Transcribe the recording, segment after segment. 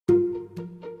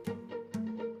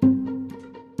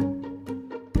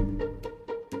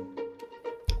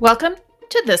Welcome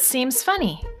to This Seems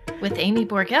Funny with Amy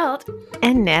Borgelt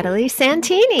and Natalie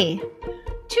Santini.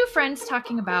 Two friends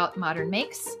talking about modern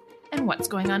makes and what's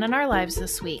going on in our lives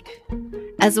this week.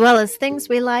 As well as things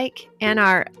we like and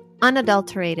our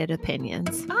unadulterated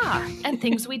opinions. And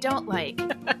things we don't like.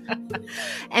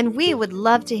 And we would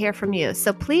love to hear from you.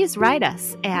 So please write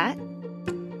us at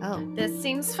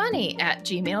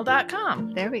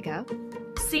thisseemsfunny@gmail.com. There we go.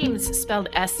 Seems spelled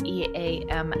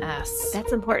S-E-A-M-S.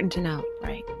 That's important to know.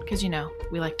 Right, because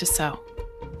we like to sew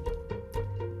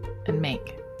and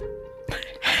make.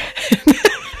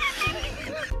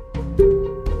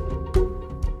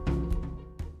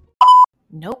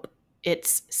 Nope,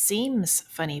 it's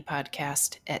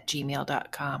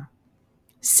seemsfunnypodcast@gmail.com.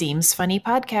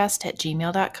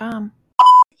 Seemsfunnypodcast@gmail.com.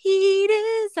 Heat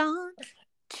is on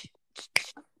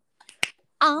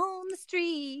the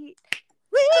street.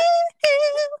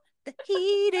 Woo-hoo, the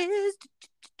heat is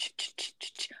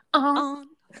on.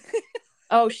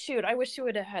 Oh, shoot. I wish you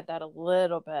would have had that a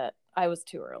little bit. I was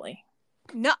too early.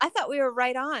 No, I thought we were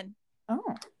right on.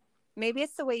 Oh. Maybe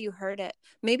it's the way you heard it.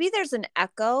 Maybe there's an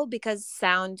echo because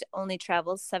sound only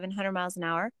travels 700 miles an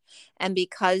hour. And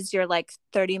because you're like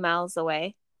 30 miles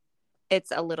away,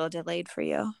 it's a little delayed for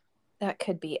you. That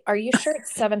could be. Are you sure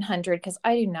it's 700? Because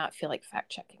I do not feel like fact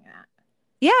checking that.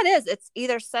 Yeah, it is. It's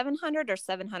either 700 or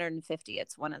 750.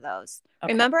 It's one of those.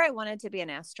 Okay. Remember, I wanted to be an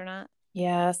astronaut?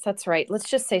 Yes, that's right. Let's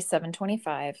just say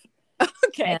 725.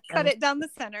 Okay, cut it down the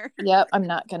center. Yep, I'm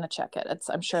not going to check it.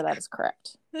 I'm sure that is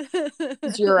correct.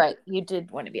 You're right. You did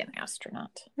want to be an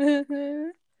astronaut.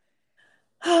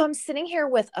 I'm sitting here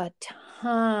with a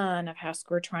ton of half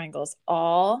square triangles,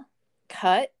 all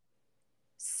cut,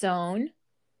 sewn,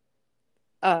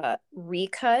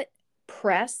 recut,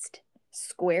 pressed,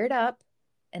 squared up,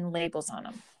 and labels on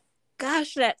them.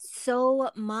 Gosh, that's so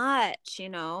much,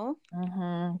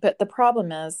 Mm-hmm. But the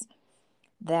problem is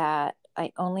that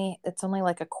it's only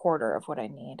like a quarter of what I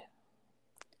need.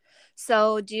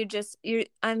 So do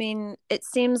it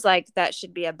seems like that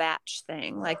should be a batch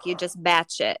thing. Like you just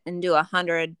batch it and do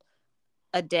 100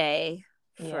 a day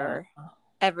for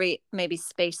maybe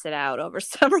space it out over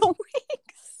several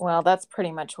weeks. Well, that's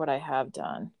pretty much what I have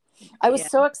done. I was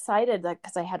so excited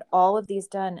because I had all of these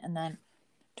done, and then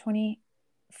 20,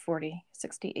 40,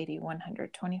 60, 80,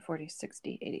 100, 20, 40,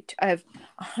 60, 80. I have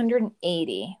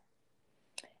 180.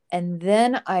 And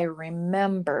then I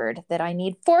remembered that I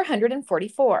need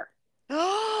 444.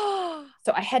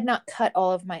 So I had not cut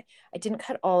I didn't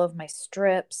cut all of my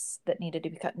strips that needed to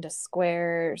be cut into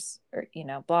squares or,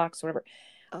 blocks, whatever.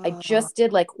 I just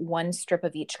did like one strip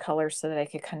of each color so that I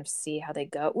could kind of see how they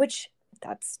go, which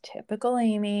that's typical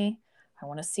Amy. I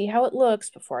want to see how it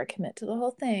looks before I commit to the whole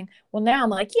thing. Well, now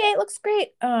I'm like, yay, it looks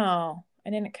great. Oh, I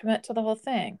didn't commit to the whole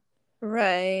thing.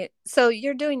 Right. So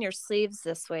you're doing your sleeves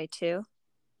this way too?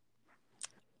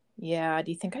 Yeah. Do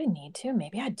you think I need to?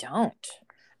 Maybe I don't.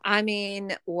 I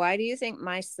mean, why do you think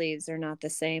my sleeves are not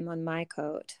the same on my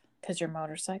coat? Because your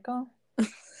motorcycle?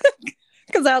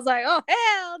 Because I was like, oh,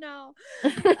 hell no.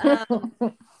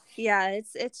 Yeah,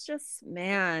 it's just,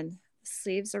 man,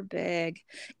 sleeves are big.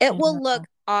 It will look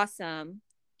awesome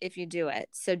if you do it.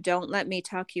 So don't let me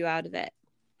talk you out of it.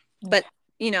 But,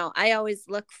 I always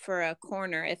look for a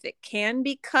corner. If it can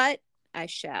be cut, I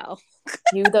shall.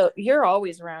 You're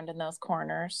always rounding those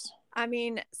corners. I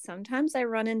mean, sometimes I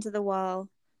run into the wall,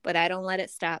 but I don't let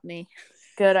it stop me.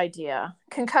 Good idea.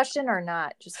 Concussion or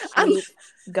not, just keep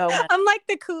going. I'm like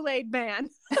the Kool-Aid man.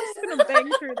 I'm just going to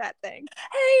bang through that thing.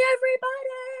 Hey,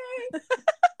 everybody.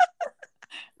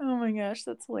 Oh my gosh,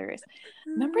 that's hilarious.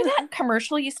 Remember that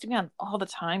commercial used to be on all the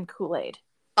time, Kool-Aid?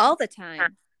 All the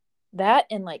time. That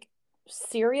and like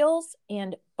cereals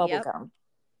and bubblegum.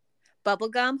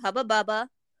 Bubblegum, Hubba Bubba.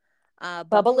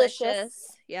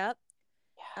 Bubblicious. Yep.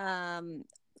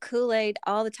 Kool-Aid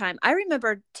all the time. I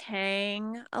remember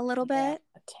Tang a little bit.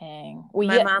 Tang. Well,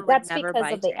 my mom would that's never because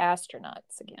buy of the Tang.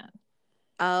 astronauts again.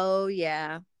 Oh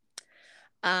yeah.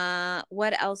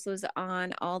 What else was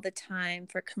on all the time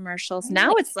for commercials?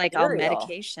 Now it's like all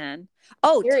medication.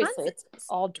 Oh, seriously, it's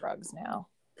all drugs now.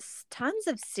 Tons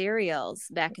of cereals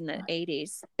back in the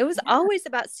 80s. It was always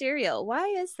about cereal. Why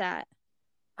is that?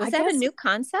 Was that a new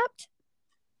concept?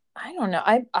 I don't know.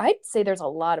 I'd say there's a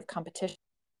lot of competition.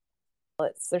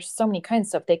 There's so many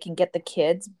kinds. So if they can get the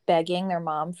kids begging their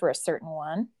mom for a certain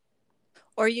one.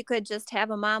 Or you could just have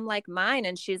a mom like mine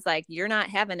and she's like, you're not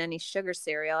having any sugar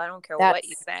cereal. I don't care what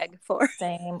you beg for.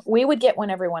 Same. We would get one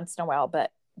every once in a while,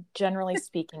 but generally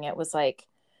speaking, it was like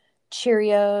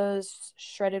Cheerios,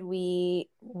 shredded wheat,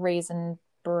 Raisin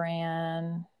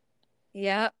Bran.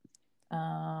 Yep.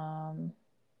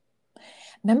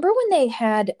 Remember when they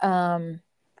had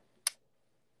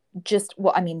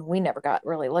well, I mean, we never got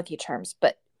really Lucky Charms,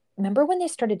 but remember when they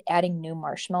started adding new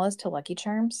marshmallows to Lucky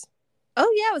Charms?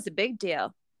 Oh yeah, it was a big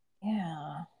deal.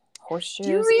 Yeah. Do Horseshoes,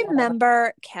 you whatever.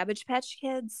 remember Cabbage Patch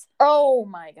Kids? Oh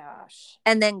my gosh.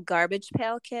 And then Garbage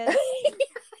Pail Kids? Yes.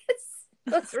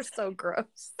 Those are so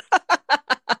gross.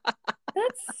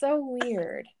 That's so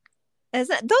weird. Those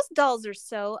dolls are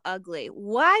so ugly.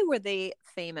 Why were they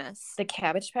famous? The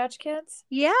Cabbage Patch Kids?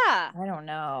 Yeah. I don't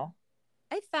know.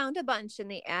 I found a bunch in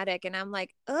the attic and I'm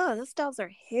like, oh, those dolls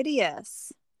are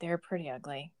hideous. They're pretty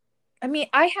ugly. I mean,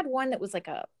 I had one that was like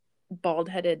a bald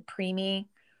headed preemie,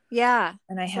 Yeah.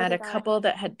 and I So had a did I. couple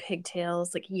that had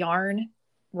pigtails, like yarn,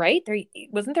 right? There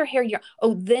wasn't their hair yarn.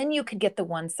 Oh, then you could get the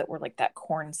ones that were like that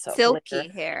corn soap Silky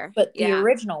glitter. hair. But the Yeah.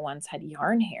 original ones had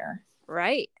yarn hair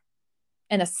Right.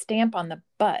 and a stamp on the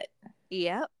butt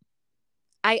Yep.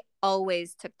 I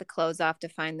always took the clothes off to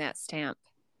find that stamp.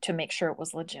 to make sure it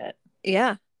was legit.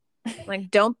 Yeah. Like,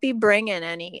 don't be bringing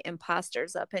any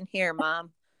imposters up in here,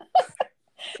 Mom.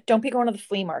 Don't be going to the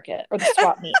flea market or the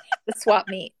swap meet. The swap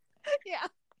meet. Yeah.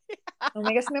 Oh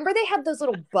my gosh. Remember they had those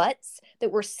little butts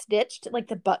that were stitched, like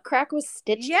the butt crack was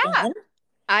stitched Yeah. in?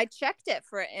 I checked it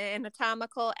for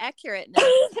anatomical accurateness.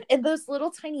 And those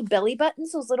little tiny belly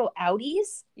buttons, those little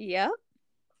outies. Yep.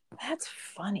 That's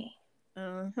funny.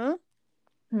 Uh-huh.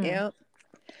 Hmm. Yep.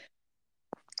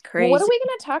 Well, what are Crazy. we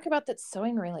going to talk about that's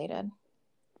sewing related?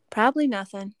 Probably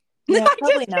nothing. Yeah,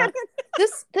 probably Just not.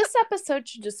 kidding. This episode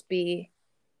should just be.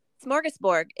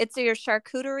 Smorgasbord. It's your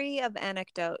charcuterie of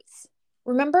anecdotes.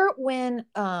 Remember when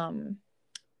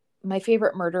My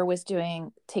Favorite Murder was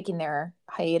taking their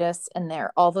hiatus, and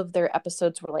all of their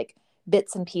episodes were like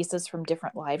bits and pieces from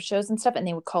different live shows and stuff, and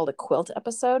they would call it a quilt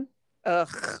episode.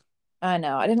 Ugh. I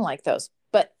know, I didn't like those,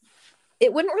 but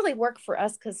it wouldn't really work for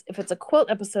us because if it's a quilt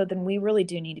episode, then we really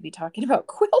do need to be talking about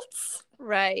quilts.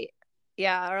 Right.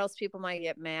 Yeah, or else people might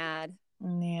get mad.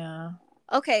 Yeah.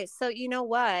 Okay, so you know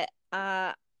what?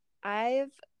 I had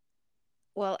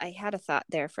a thought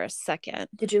there for a second.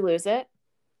 Did you lose it?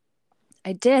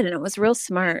 I did, and it was real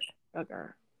smart.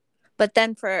 Sugar. But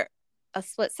then for a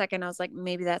split second, I was like,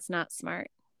 maybe that's not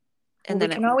smart. And Well,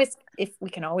 then we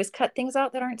can always cut things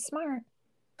out that aren't smart.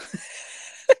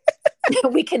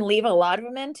 We can leave a lot of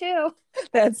them in too.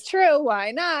 That's true.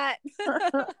 Why not?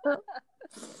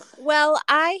 Well,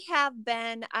 I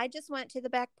just went to the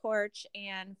back porch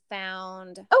and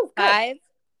found Oh, good. 5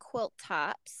 quilt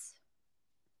tops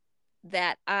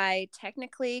that I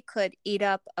technically could eat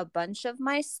up a bunch of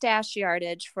my stash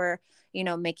yardage for,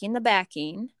 making the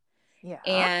backing. Yeah.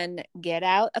 And get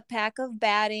out a pack of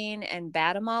batting and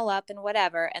bat them all up and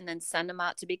whatever, and then send them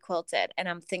out to be quilted. And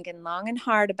I'm thinking long and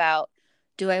hard about,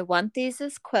 do I want these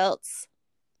as quilts,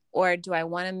 or do I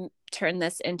want to turn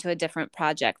this into a different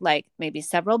project, like maybe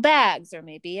several bags, or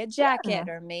maybe a jacket,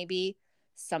 or maybe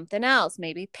something else,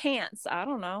 maybe pants. I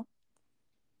don't know.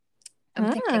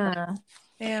 I'm thinking.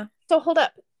 Yeah. So hold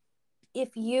up.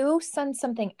 If you send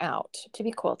something out to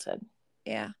be quilted.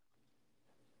 Yeah.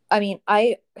 I mean,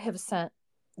 you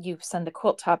send the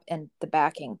quilt top and the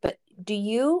backing, but do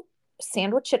you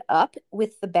sandwich it up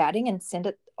with the batting and send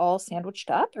it all sandwiched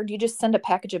up? Or do you just send a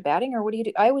package of batting, or what do you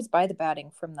do? I always buy the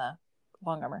batting from the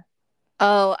long armor.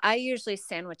 Oh, I usually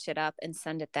sandwich it up and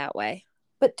send it that way.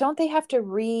 But don't they have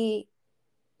to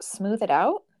smooth it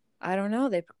out? I don't know.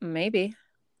 Maybe.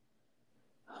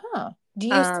 Huh. Do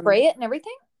you spray it and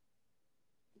everything?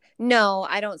 No,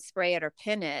 I don't spray it or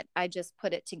pin it. I just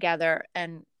put it together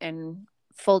and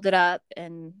fold it up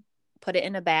and put it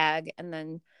in a bag and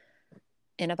then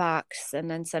in a box and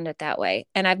then send it that way.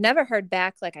 And I've never heard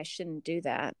back like I shouldn't do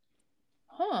that.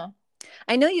 Huh.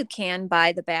 I know you can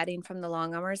buy the batting from the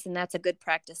long armors, and that's a good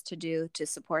practice to do to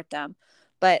support them.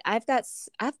 But I've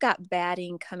got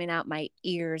batting coming out my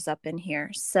ears up in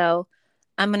here. So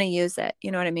I'm going to use it.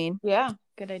 You know what I mean? Yeah.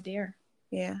 Good idea.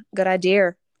 Yeah. Good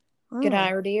idea. Good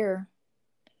idea.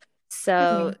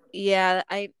 So yeah,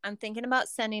 I'm thinking about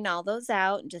sending all those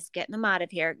out and just getting them out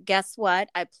of here. Guess what?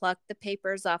 I plucked the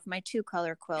papers off my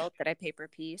 2-color quilt that I paper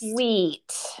pieced.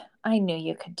 Sweet. I knew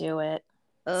you could do it.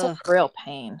 It's a real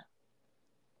pain.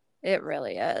 It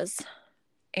really is.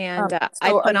 And so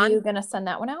are you going to send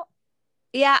that one out?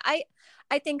 Yeah, I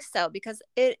think so, because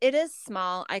it is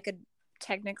small. I could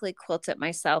technically quilt it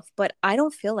myself, but I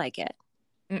don't feel like it.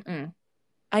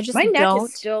 My neck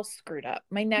is still screwed up.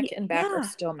 My neck and back are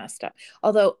still messed up.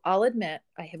 Although I'll admit,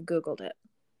 I have Googled it.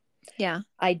 Yeah.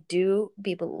 I do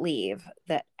believe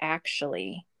that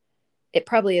actually it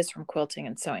probably is from quilting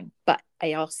and sewing, but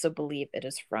I also believe it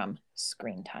is from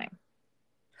screen time.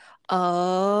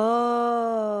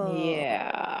 Oh.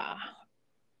 Yeah.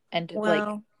 And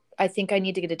I think I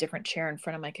need to get a different chair in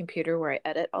front of my computer where I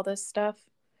edit all this stuff.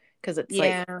 because it's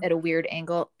like at a weird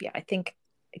angle. Yeah, I think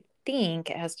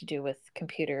it has to do with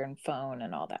computer and phone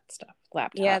and all that stuff.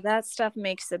 Laptop. Yeah, that stuff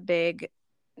makes a big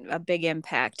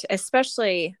impact,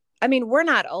 especially, I mean, we're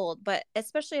not old, but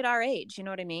especially at our age, you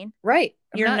know what I mean? Right.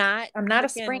 I'm not a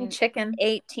spring chicken.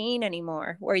 18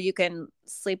 anymore, where you can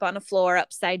sleep on a floor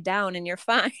upside down and you're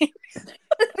fine.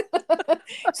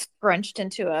 Scrunched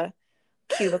into a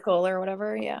cubicle or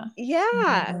whatever. Yeah.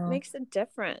 Yeah, it makes a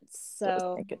difference. It does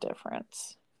So make a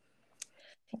difference.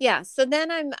 yeah, so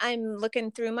then I'm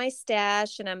looking through my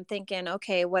stash and I'm thinking,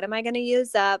 okay, what am I going to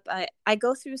use up? I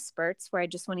go through spurts where I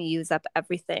just want to use up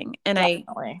everything. And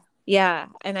Definitely.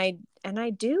 and I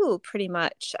do pretty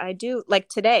much. I do, like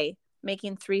today,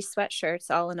 making 3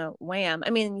 sweatshirts all in a wham.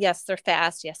 I mean, yes, they're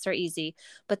fast, yes, they're easy,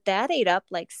 but that ate up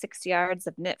like 6 yards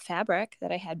of knit fabric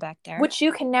that I had back there, which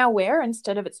you can now wear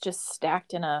instead of it's just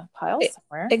stacked in a pile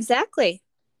somewhere. Exactly.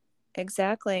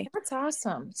 That's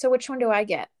awesome. So which one do I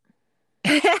get?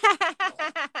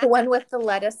 The one with the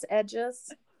lettuce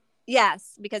edges?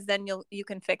 Yes, because then you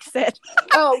can fix it.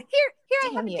 Oh, here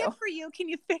I have a gift for you. Can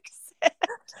you fix it?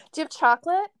 Do you have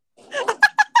chocolate?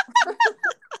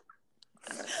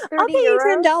 I'll pay you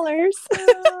 $10.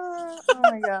 Oh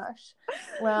my gosh.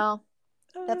 Well,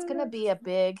 that's gonna be a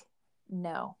big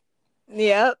no.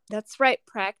 Yep, that's right.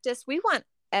 Practice. We want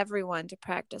everyone to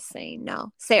practice saying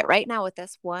no. Say it right now with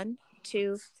us. 1,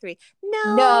 2, 3.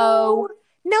 No.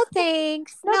 No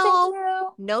thanks.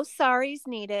 No. No sorries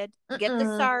needed. Get the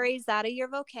sorries out of your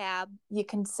vocab. You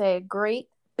can say a great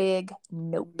big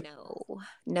nope.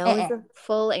 No is a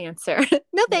full answer.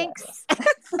 No thanks.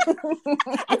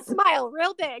 And smile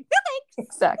real big. No thanks.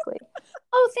 Exactly.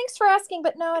 Oh, thanks for asking,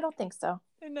 but no, I don't think so.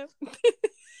 I know.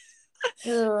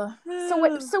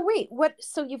 So wait, what?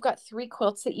 So you've got 3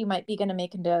 quilts that you might be going to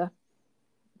make into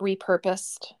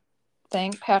repurposed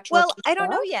patchwork. Well, I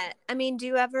don't know yet. I mean, do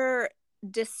you ever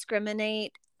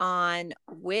discriminate on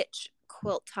which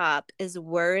quilt top is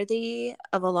worthy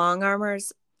of a long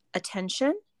armer's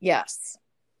attention? Yes.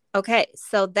 Okay,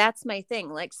 so that's my thing.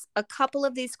 Like a couple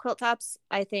of these quilt tops,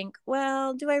 I think,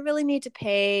 well, do I really need to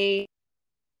pay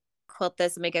quilt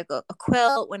this and make it a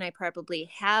quilt when I probably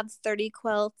have 30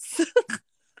 quilts?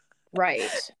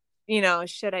 Right. You know,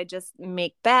 should I just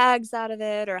make bags out of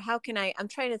it, or how can I'm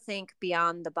trying to think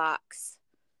beyond the box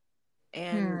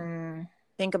and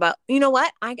think about, you know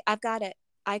what? I've got it.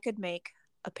 I could make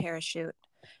a parachute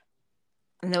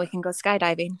and then we can go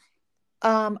skydiving.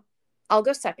 I'll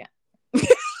go second.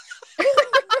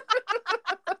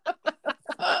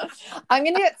 I'm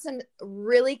going to get some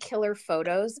really killer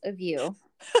photos of you.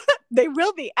 They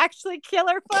will be actually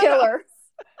killer photos. Killer.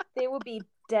 They will be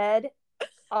dead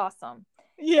awesome.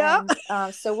 Yeah.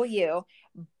 And, so will you.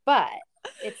 But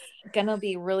it's going to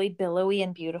be really billowy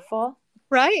and beautiful.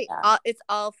 Right. Yeah. It's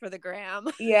all for the gram.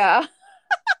 Yeah.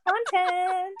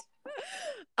 Content.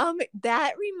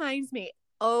 That reminds me.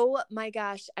 Oh my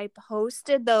gosh. I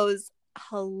posted those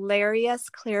hilarious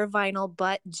clear vinyl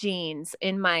butt jeans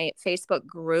in my Facebook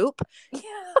group. Yeah.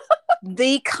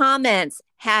 The comments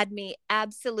had me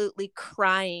absolutely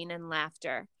crying in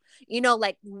laughter. You know,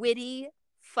 like witty,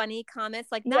 funny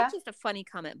comments, like not just a funny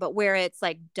comment, but where it's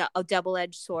like a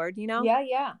double-edged sword, you know?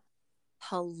 Yeah.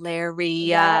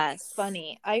 Hilarious. That's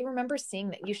funny. I remember seeing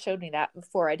that. You showed me that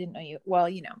before. I didn't know you. Well,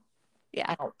 you know.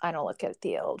 Yeah. I don't look at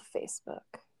the old Facebook.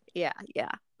 Yeah.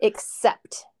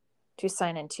 Except to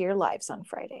sign into your lives on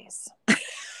Fridays.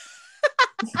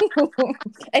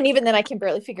 And even then I can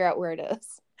barely figure out where it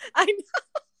is. I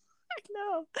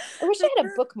know. I wish I had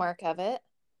a bookmark of it.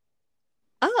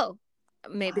 Oh,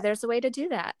 maybe there's a way to do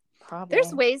that. Probably.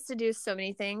 There's ways to do so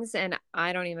many things and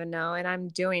I don't even know. And I'm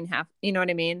doing half, you know what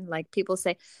I mean? Like people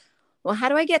say, well, how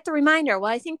do I get the reminder?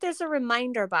 Well, I think there's a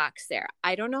reminder box there.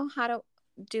 I don't know how to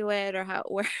do it or how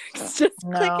it works. Just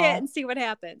click it and see what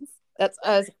happens.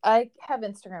 I have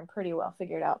Instagram pretty well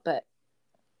figured out, but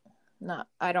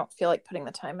I don't feel like putting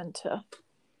the time into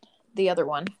the other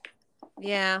one.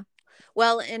 Yeah.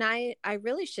 Well, and I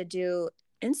really should do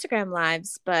Instagram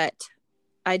lives, but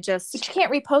But you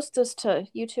can't repost this to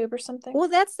YouTube or something. Well,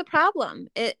 that's the problem.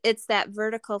 It's that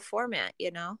vertical format,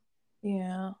 you know?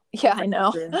 Yeah. Yeah, I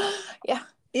know. Yeah.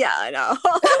 Yeah, I know.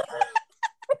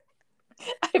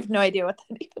 I have no idea what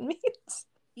that even means.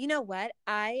 You know what?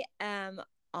 I am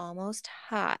almost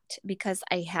hot because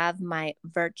I have my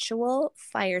virtual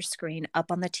fire screen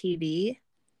up on the TV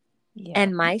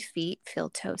and my feet feel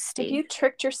toasty. Have you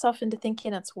tricked yourself into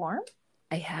thinking it's warm?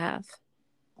 I have.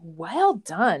 Well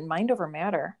done. Mind over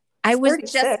matter. I was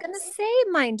just going to say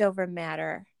mind over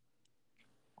matter.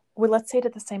 Well, let's say it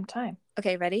at the same time.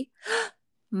 Okay, ready?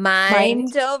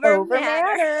 Mind over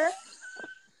matter.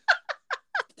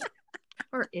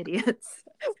 We're idiots.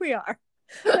 We are.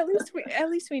 At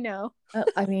least we know.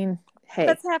 I mean, hey,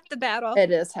 that's half the battle.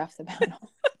 It is half the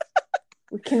battle.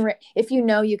 We can, if you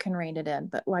know, you can rein it in,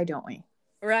 but why don't we?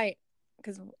 Right.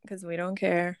 Because we don't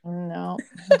care. No,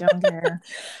 we don't care.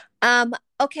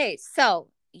 Okay, so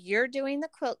you're doing the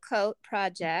quilt coat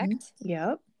project. Mm-hmm.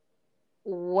 Yep.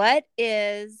 What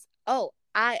is? Oh,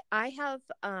 I have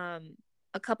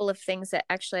a couple of things that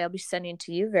actually I'll be sending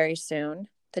to you very soon.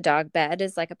 The dog bed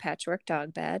is like a patchwork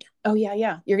dog bed. Oh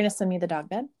yeah. You're gonna send me the dog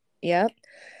bed. Yep.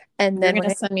 And you're then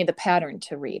gonna send me the pattern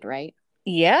to read, right?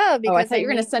 Yeah, because I thought you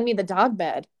were gonna send me the dog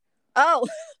bed. Oh,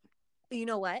 you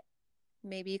know what?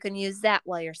 Maybe you can use that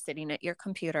while you're sitting at your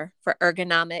computer for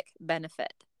ergonomic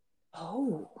benefit.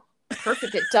 Oh,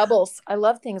 perfect. It doubles. I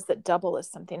love things that double as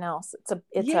something else. It's a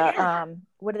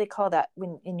what do they call that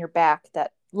when in your back,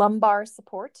 that lumbar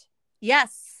support?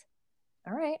 Yes.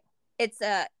 All right. It's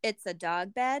a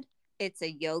dog bed. It's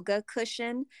a yoga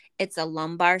cushion. It's a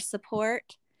lumbar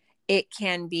support. It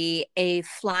can be a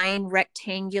flying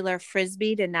rectangular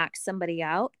frisbee to knock somebody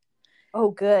out. Oh,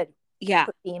 good. Yeah.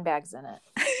 Put bean bags in it.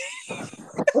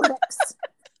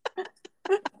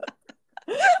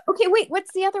 Okay, wait.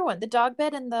 What's the other one? The dog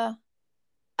bed and the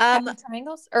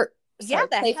triangles? Or sorry,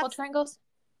 playful triangles?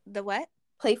 The what?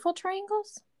 Playful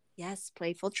triangles? Yes,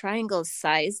 playful triangles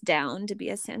sized down to be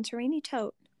a Santorini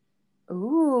tote.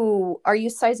 Ooh, are you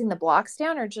sizing the blocks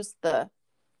down or just the?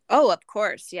 Oh, of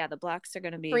course. Yeah, the blocks are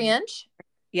going to be 3-inch.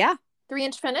 Yeah.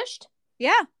 3-inch finished.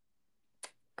 Yeah.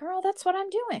 Girl, that's what I'm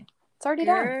doing. It's already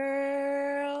done.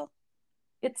 Girl,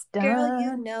 it's done. Girl,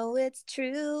 you know it's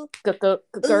true.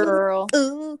 Girl.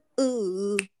 Ooh.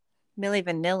 Milli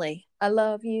Vanilli. I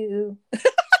love you.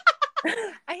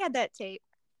 I had that tape.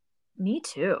 Me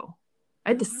too. I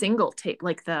had the single tape,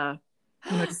 like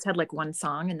just had like one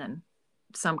song and then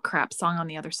some crap song on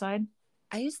the other side.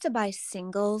 I used to buy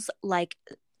singles like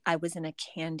I was in a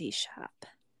candy shop.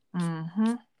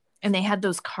 Mm-hmm. And they had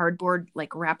those cardboard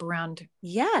like wraparound.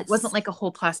 Yes. It wasn't like a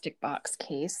whole plastic box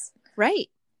case. Right.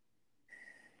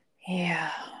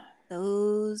 Yeah.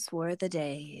 Those were the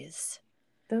days.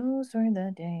 Those were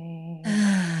the days.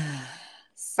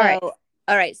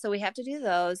 All right. So we have to do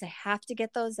those. I have to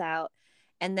get those out.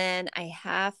 And then I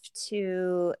have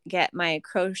to get my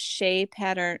crochet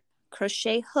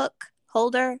hook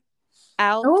holder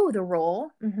out. Oh, the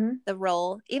roll. Mm-hmm. The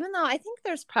roll. Even though I think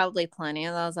there's probably plenty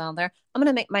of those out there. I'm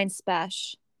going to make mine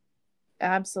special.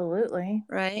 Absolutely.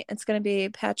 Right? It's going to be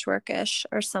patchworkish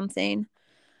or something.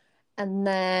 And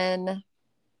then,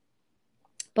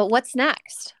 but what's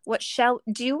next?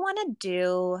 Do you want to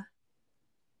do?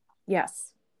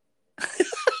 Yes.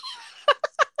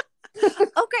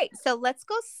 Okay, so let's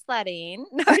go sledding.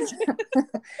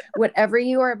 Whatever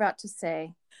you are about to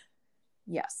say,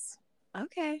 yes.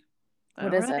 Okay.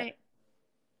 What is it?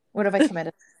 What have I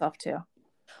committed myself to?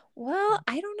 Well,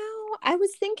 I don't know. I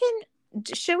was thinking,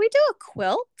 should we do a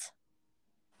quilt?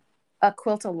 A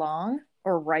quilt along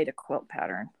or write a quilt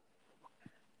pattern?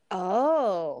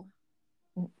 Oh.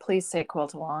 Please say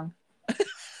quilt along.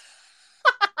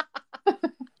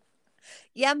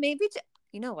 Yeah, maybe.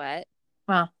 You know what?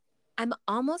 Huh. I'm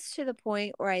almost to the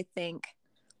point where I think,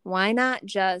 why not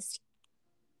just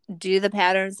do the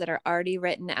patterns that are already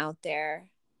written out there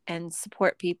and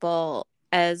support people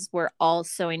as we're all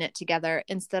sewing it together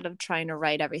instead of trying to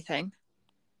write everything?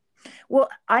 Well,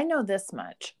 I know this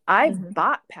much. I've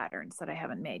bought patterns that I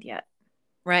haven't made yet.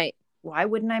 Right. Why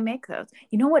wouldn't I make those?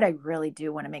 You know what? I really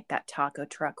do want to make that taco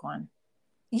truck one.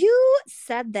 You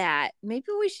said that. Maybe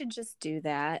we should just do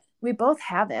that. We both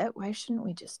have it. Why shouldn't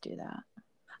we just do that?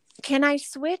 Can I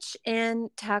switch in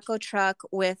taco truck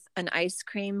with an ice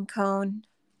cream cone?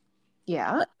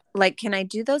 Yeah. Like, can I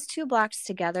do those two blocks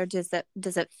together? Does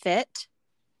it fit?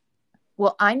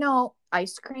 Well, I know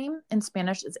ice cream in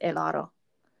Spanish is helado.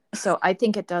 So I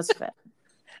think it does fit.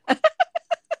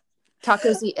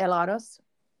 Tacos y helados.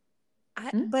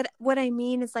 But what I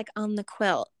mean is like on the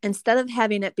quilt, instead of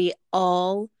having it be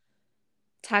all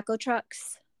taco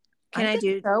trucks, can I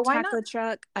do taco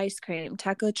truck, ice cream,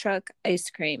 taco truck, ice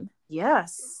cream?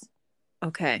 Yes.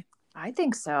 Okay. I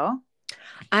think so.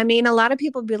 I mean, a lot of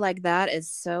people be like, that is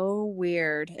so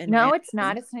weird. And no, it's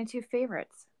not. It's my two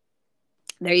favorites.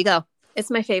 There you go.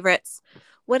 It's my favorites.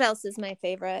 What else is my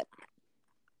favorite?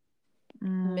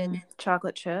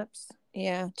 Chocolate chips.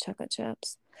 Yeah, chocolate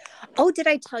chips. Oh, did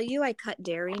I tell you I cut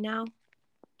dairy now?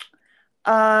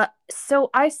 So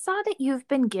I saw that you've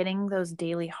been getting those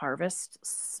Daily Harvest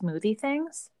smoothie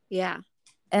things. Yeah.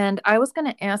 And I was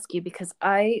going to ask you because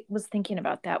I was thinking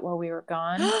about that while we were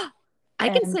gone. I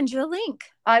can send you a link.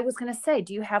 I was going to say,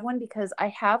 do you have one? Because I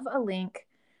have a link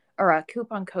or a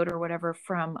coupon code or whatever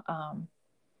from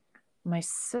my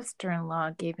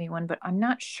sister-in-law gave me one, but I'm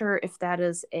not sure if that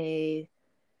is a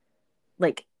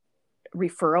like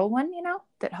referral one,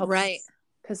 that helps, Right.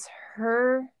 because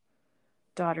her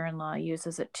daughter-in-law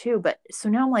uses it too. But so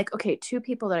now I'm like, okay, two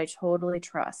people that I totally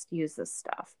trust use this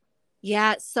stuff.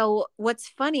 Yeah. So what's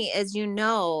funny is,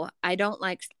 I don't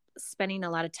like spending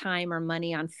a lot of time or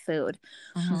money on food,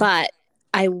 Mm-hmm. but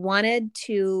I wanted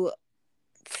to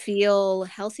feel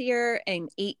healthier and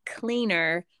eat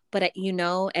cleaner. But as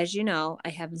you know, I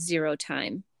have zero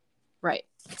time. Right.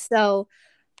 So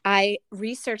I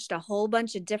researched a whole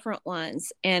bunch of different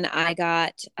ones, and I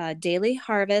got Daily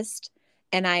Harvest,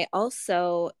 and I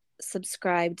also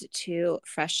subscribed to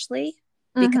Freshly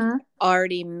because Mm-hmm.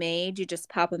 already made. You just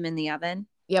pop them in the oven.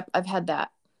 Yep, I've had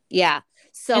that. Yeah. And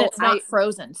So it's not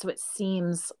frozen, so it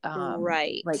seems like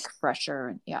right.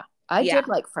 fresher. Yeah. I Yeah. did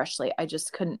like Freshly. I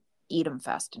just couldn't eat them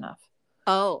fast enough.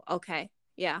 Oh, okay.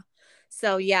 Yeah.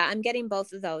 So yeah, I'm getting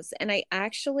both of those. And I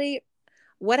actually,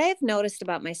 what I've noticed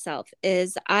about myself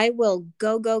is I will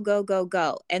go, go, go, go,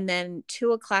 go. And then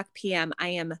 2 o'clock PM, I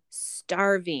am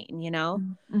starving.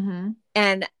 Mm-hmm.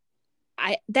 And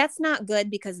that's not good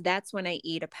because that's when I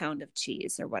eat a pound of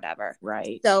cheese or whatever.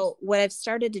 Right. So what I've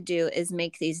started to do is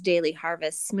make these Daily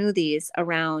Harvest smoothies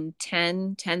around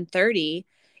 10:30.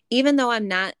 Even though I'm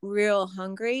not real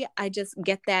hungry, I just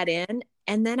get that in.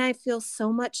 And then I feel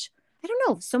so much, I don't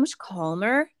know, so much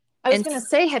calmer. I was And going to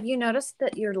say, have you noticed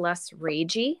that you're less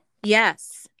ragey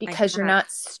yes, I because you're have.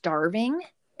 not starving?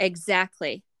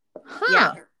 Exactly.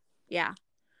 Yeah. Huh. Yeah.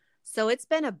 So it's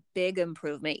been a big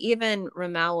improvement. Even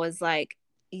Ramel was like,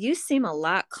 you seem a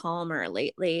lot calmer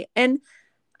lately. And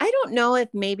I don't know if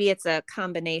maybe it's a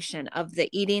combination of the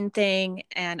eating thing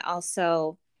and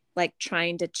also like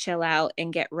trying to chill out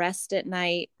and get rest at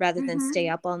night rather than Mm-hmm. stay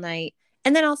up all night.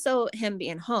 And then also him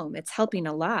being home. It's helping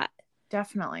a lot.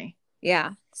 Definitely.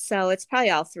 Yeah. So it's probably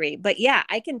all three. But yeah,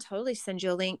 I can totally send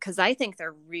you a link because I think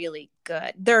they're really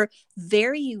good. They're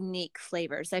very unique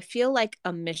flavors. I feel like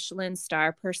a Michelin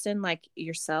star person like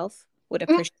yourself would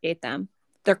appreciate them.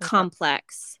 They're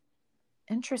complex.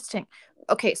 Interesting.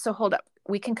 Okay, so hold up.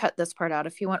 We can cut this part out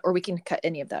if you want, or we can cut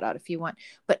any of that out if you want.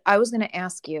 But I was going to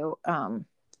ask you,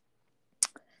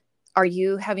 are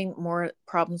you having more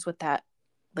problems with that?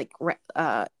 Like,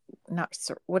 not,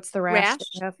 what's the rash that Rash,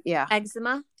 you have? Yeah.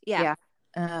 eczema. Yeah. Yeah.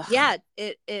 Ugh. Yeah,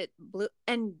 it blew,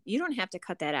 and you don't have to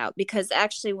cut that out because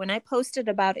actually when I posted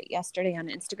about it yesterday on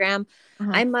Instagram,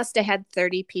 Uh-huh. I must have had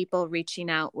 30 people reaching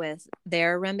out with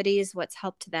their remedies, what's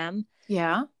helped them.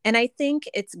 Yeah. And I think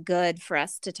it's good for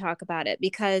us to talk about it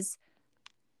because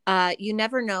you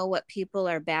never know what people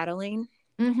are battling.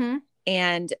 Mm-hmm.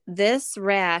 And this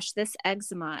rash, this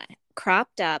eczema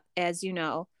cropped up, as you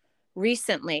know,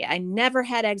 recently. I never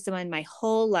had eczema in my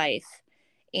whole life.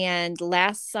 And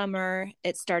last summer,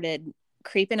 it started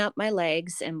creeping up my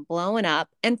legs and blowing up.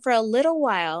 And for a little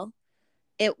while,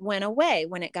 it went away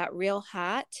when it got real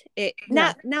hot. It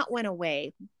Yeah. not went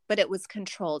away, but it was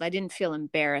controlled. I didn't feel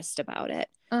embarrassed about it.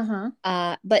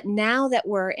 Uh-huh. But now that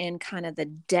we're in kind of the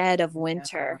dead of Yeah.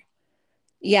 winter,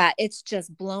 yeah, it's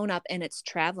just blown up and it's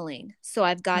traveling. So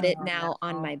I've got it Oh, now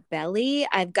on no. my belly.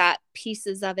 I've got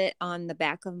pieces of it on the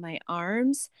back of my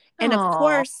arms. And of Oh.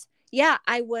 course, yeah,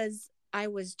 I was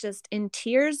just in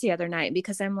tears the other night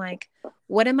because I'm like,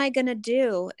 what am I going to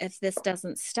do if this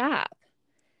doesn't stop?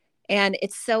 And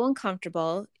it's so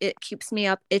uncomfortable. It keeps me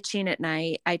up itching at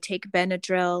night. I take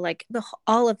Benadryl, like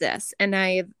all of this. And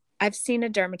I've seen a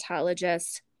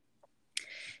dermatologist,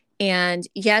 and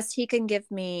yes, he can give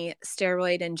me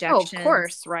steroid Oh, of injections.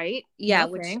 course, right? Yeah,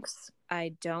 No, which thanks.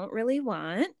 I don't really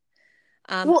want.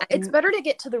 Well, it's I'm better to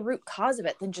get to the root cause of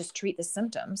it than just treat the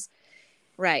symptoms.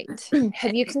 right.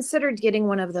 Have you considered getting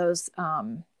one of those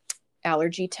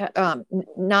allergy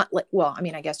not like, well, I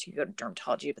mean, I guess you could go to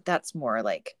dermatology, but that's more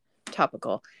like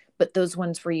topical. But those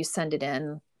ones where you send it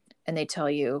in and they tell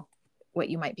you what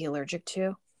you might be allergic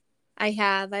to.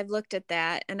 I've looked at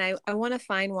that, and I want to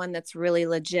find one that's really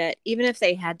legit. Even if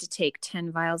they had to take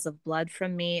 10 vials of blood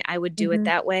from me, I would do it Mm-hmm.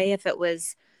 that way if it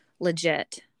was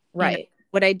legit. Right.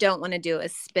 What I don't want to do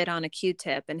is spit on a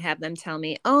Q-tip and have them tell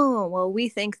me, oh, well, we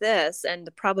think this, and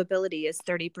the probability is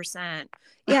 30%.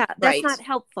 Yeah, that's Right. not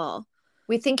helpful.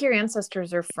 We think your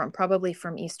ancestors are probably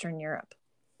from Eastern Europe.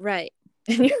 Right.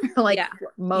 And you're like, Yeah. You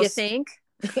most think?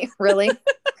 really?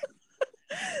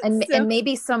 And So,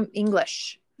 maybe some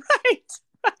English. right.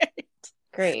 Right.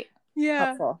 Great. Yeah.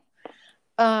 Helpful.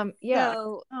 Yeah.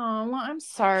 So Oh, well, I'm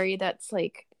sorry. That's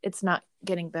like, it's not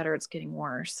getting better. It's getting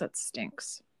worse. That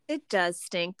stinks. it does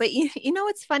stink. But you know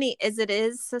what's funny is it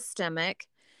is systemic.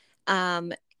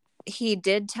 Um, he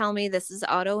did tell me this is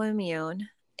autoimmune.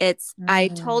 I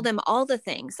told him all the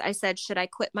things. I said, should I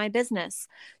quit my business?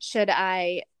 Should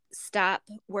I stop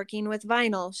working with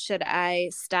vinyl? Should I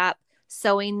stop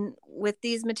sewing with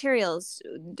these materials?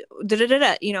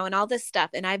 And all this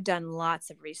stuff. And I've done lots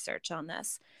of research on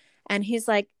this. And he's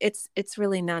like, it's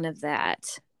really none of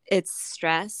that. It's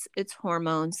stress, it's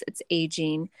hormones, it's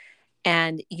aging,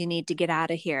 and you need to get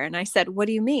out of here. And I said, what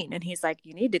do you mean? And he's like,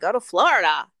 you need to go to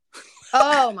Florida.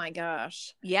 Oh my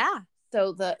gosh. Yeah.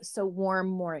 So warm,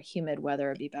 more humid weather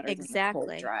would be better than the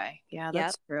cold, dry. Yeah,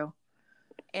 that's true.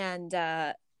 And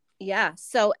yeah.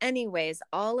 So anyways,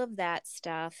 all of that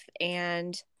stuff,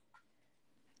 and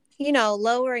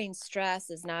lowering stress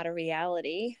is not a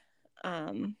reality.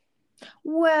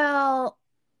 Well,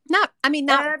 not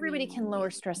everybody can lower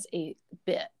stress a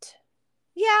bit.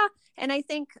 Yeah. And I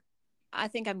think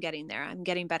I'm getting there. I'm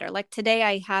getting better. Like today,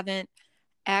 I haven't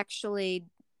actually,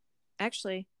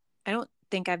 I don't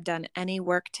think I've done any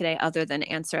work today other than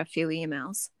answer a few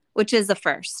emails, which is the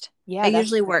first. Yeah. I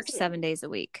usually work 7 days a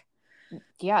week.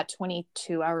 Yeah.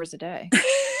 22 hours a day.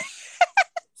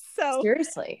 So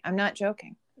seriously, I'm not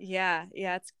joking. Yeah.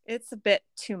 Yeah. It's a bit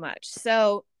too much.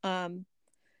 So,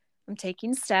 I'm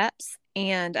taking steps,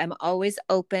 and I'm always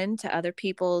open to other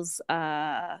people's,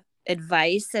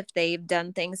 advice if they've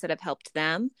done things that have helped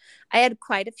them. I had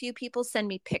quite a few people send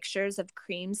me pictures of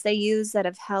creams they use that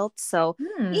have helped. So,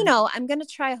 I'm going to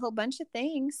try a whole bunch of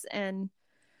things. And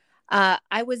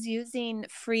I was using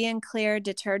Free and Clear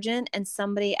detergent, and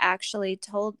somebody actually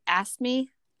asked me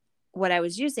what I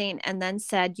was using, and then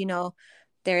said,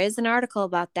 there is an article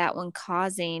about that one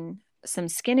causing some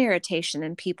skin irritation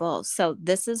in people. So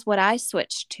this is what I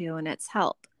switched to, and it's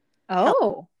help.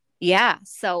 Yeah.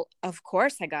 So of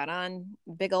course I got on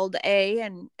big old A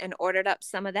and ordered up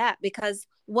some of that, because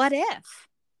what if?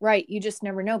 Right. You just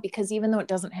never know, because even though it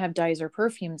doesn't have dyes or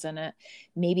perfumes in it,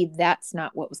 maybe that's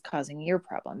not what was causing your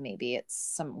problem. Maybe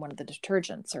it's one of the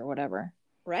detergents or whatever.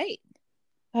 Right.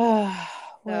 Well,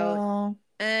 so,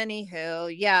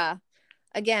 anywho, yeah.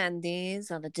 Again, these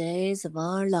are the days of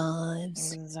our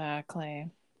lives. Exactly.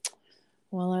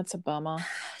 Well, that's a bummer.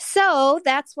 So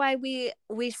that's why we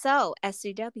sew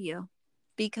SCW,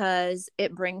 because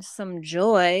it brings some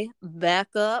joy back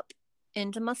up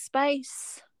into my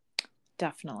space.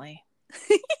 Definitely.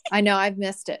 I know, I've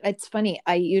missed it. It's funny.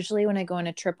 I usually, when I go on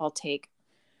a trip, I'll take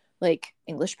like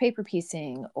English paper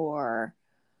piecing or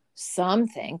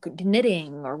something,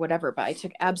 knitting or whatever, but I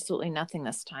took absolutely nothing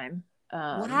this time.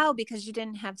 Wow, because you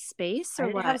didn't have space, or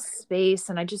what? I didn't have space,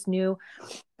 and I just knew,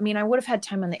 I would have had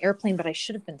time on the airplane, but I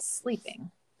should have been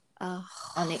sleeping on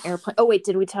the airplane. Oh wait,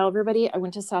 did we tell everybody? I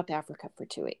went to South Africa for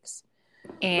 2 weeks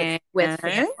with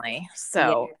family.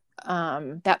 So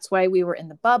that's why we were in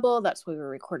the bubble. That's why we were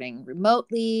recording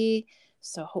remotely.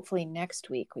 So hopefully next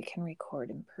week we can record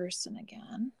in person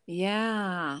again.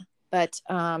 Yeah. But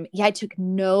I took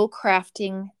no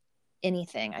crafting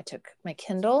anything. I took my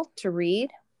Kindle to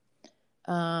read.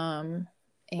 And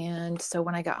so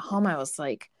when I got home, I was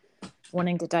like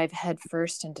wanting to dive head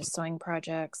first into sewing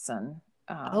projects, and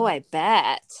I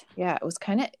bet. Yeah,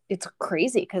 it's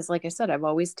crazy, because like I said, I've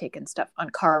always taken stuff on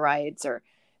car rides or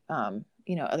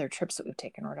other trips that we've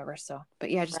taken or whatever. So,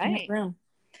 but yeah, I just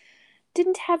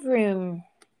didn't have room.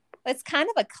 It's kind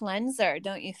of a cleanser,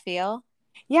 don't you feel?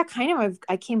 Yeah, kind of.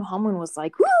 I came home and was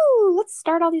like, woo, let's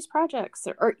start all these projects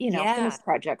or finish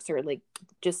projects, or like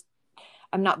just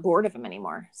I'm not bored of them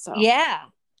anymore. So yeah.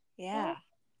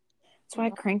 That's why I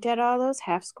cranked out all those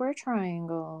half square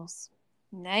triangles.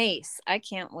 Nice. I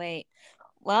can't wait.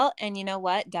 Well, and you know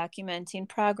what? Documenting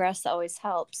progress always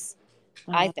helps.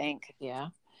 I think. Yeah.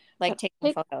 Like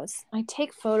taking photos. I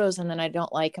take photos and then I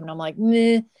don't like them, and I'm like,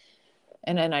 meh.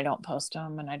 And then I don't post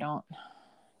them, and I don't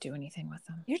do anything with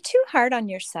them. You're too hard on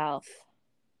yourself.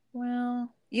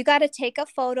 Well, you got to take a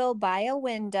photo by a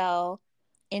window,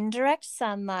 indirect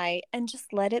sunlight, and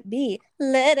just let it be.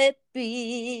 Let it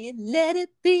be. Let it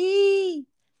be.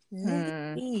 Let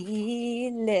it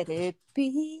be. Let it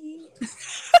be.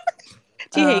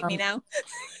 Do you hate me now?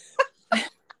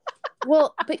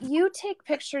 Well, but you take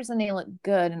pictures and they look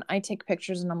good, and I take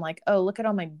pictures and I'm like, oh, look at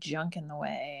all my junk in the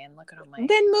way, and look at all my.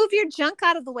 Then move your junk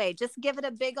out of the way. Just give it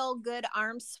a big old good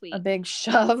arm sweep. A big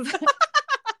shove.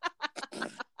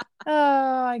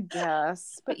 Oh, I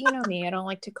guess. But you know me, I don't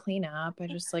like to clean up. I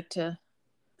just like to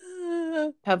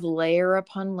have layer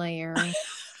upon layer.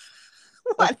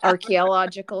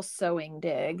 Archaeological sewing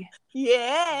dig.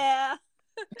 Yeah.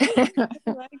 I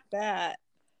like that.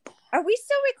 Are we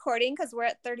still recording? Because we're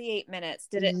at 38 minutes.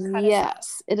 Did it cut us off?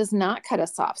 Yes, it does not cut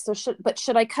us off. So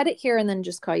should I cut it here and then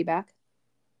just call you back?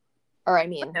 Or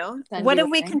what have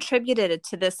we contributed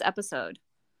to this episode?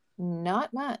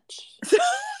 Not much.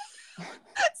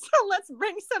 So let's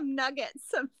bring some nuggets,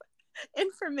 some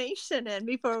information in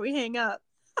before we hang up.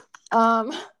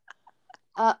 Oh,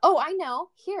 I know.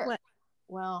 Here. What?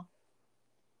 Well,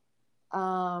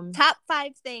 top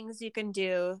 5 things you can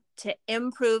do to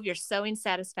improve your sewing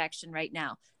satisfaction right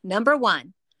now. Number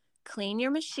 1, clean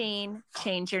your machine,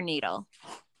 change your needle.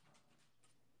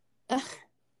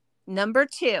 Number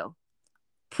 2,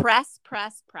 press.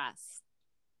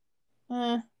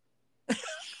 What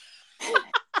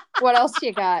else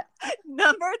you got?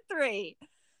 Number 3,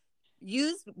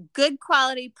 use good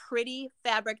quality, pretty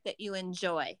fabric that you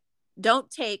enjoy.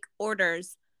 Don't take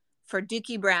orders for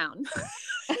Dookie Brown.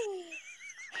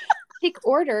 Take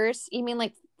orders? You mean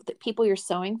like the people you're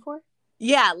sewing for?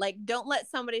 Yeah, like don't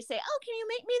let somebody say, "Oh, can you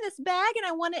make me this bag? And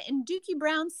I want it in Dookie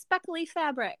Brown speckly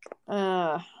fabric."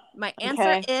 My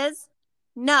answer is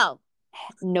no.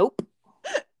 Nope.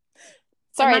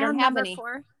 Sorry, I don't have number any.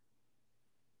 4?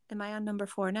 Am I on number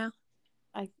 4 now?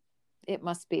 It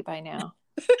must be by now.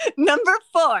 Number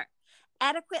 4,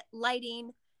 adequate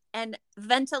lighting and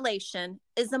ventilation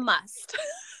is a must.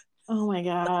 Oh my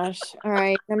gosh. All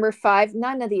right. Number 5,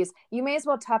 none of these. You may as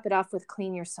well top it off with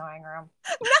clean your sewing room.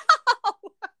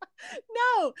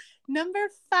 No. Number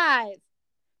 5,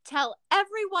 tell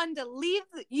everyone to leave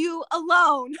you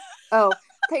alone. Oh, I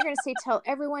thought you were going to say tell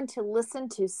everyone to listen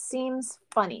to Seems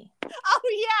Funny.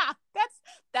 Oh yeah,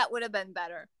 that would have been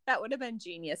better. That would have been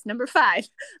genius. Number 5,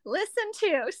 listen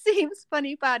to Seems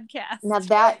Funny podcast. Now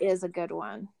that is a good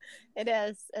one. It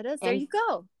is. There you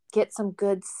go. Get some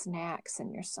good snacks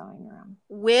in your sewing room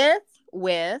with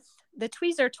the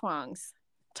tweezer tongs.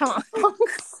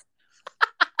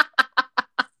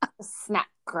 Snack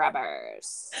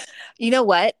grabbers. You know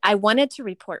what? I wanted to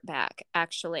report back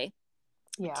actually.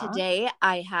 Yeah. Today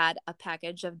I had a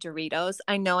package of Doritos.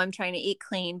 I know I'm trying to eat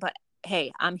clean, but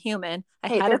hey, I'm human. I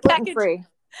had a package. Free.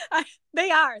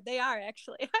 They are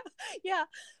actually. Yeah.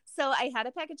 So I had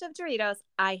a package of Doritos.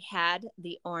 I had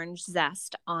the orange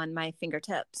zest on my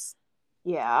fingertips.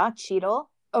 Yeah. Cheetle.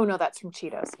 Oh no, that's from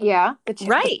Cheetos. Yeah.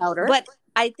 The powder. But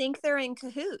I think they're in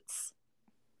cahoots.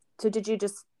 So did you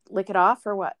just lick it off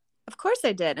or what? Of course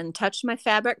I did, and touched my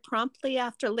fabric promptly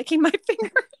after licking my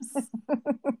fingers.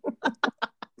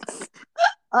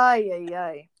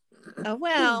 Ay. Oh,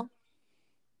 well.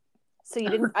 So you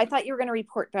didn't, I thought you were going to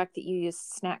report back that you used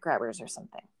snack grabbers or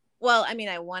something. Well, I mean,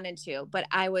 I wanted to, but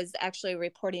I was actually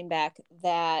reporting back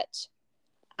that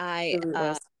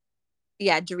Doritos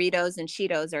and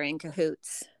Cheetos are in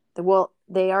cahoots. Well,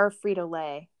 they are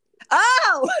Frito-Lay.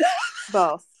 Oh!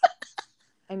 Both.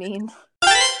 I mean.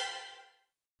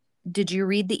 Did you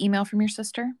read the email from your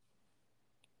sister?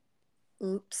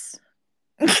 Oops.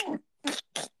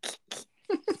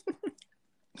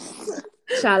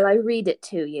 Shall I read it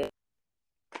to you?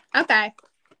 Okay.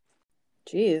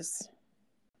 Jeez.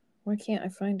 Why can't I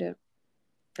find it?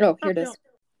 Oh, here it is.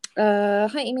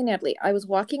 Hi, Amy and Natalie. I was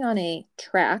walking on a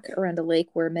track around a lake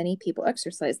where many people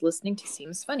exercise, listening to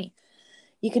Seems Funny.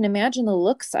 You can imagine the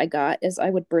looks I got as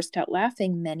I would burst out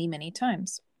laughing many, many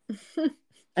times.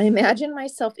 I imagine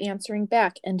myself answering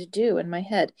back and do in my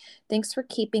head. Thanks for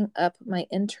keeping up my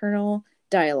internal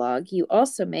dialogue. You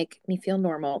also make me feel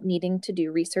normal, needing to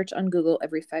do research on Google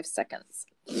every 5 seconds.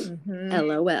 Mm-hmm.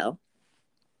 LOL.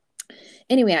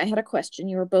 Anyway, I had a question.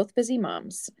 You are both busy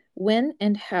moms. When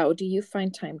and how do you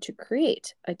find time to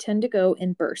create? I tend to go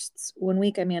in bursts. 1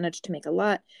 week I manage to make a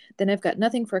lot, then I've got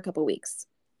nothing for a couple weeks.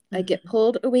 Mm-hmm. I get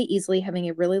pulled away easily having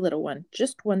a really little one.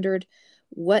 Just wondered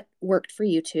what worked for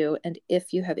you two and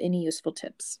if you have any useful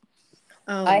tips.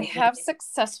 I have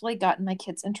successfully gotten my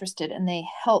kids interested and they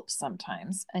help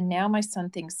sometimes. And now my son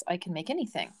thinks I can make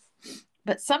anything.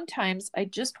 But sometimes I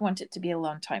just want it to be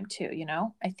alone time too, you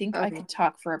know? I think I could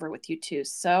talk forever with you too.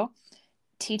 So,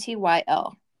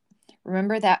 TTYL.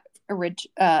 Remember that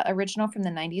original from the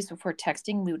 90s before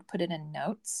texting? We would put it in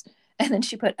notes. And then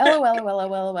she put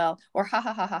LOL or ha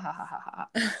ha ha ha ha ha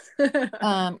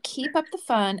ha. Keep up the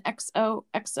fun.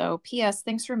 XOXO. P.S.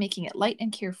 Thanks for making it light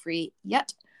and carefree,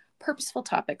 yet purposeful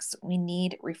topics. We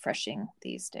need refreshing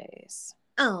these days.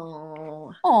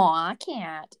 Oh. Aw,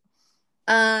 cat.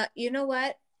 You know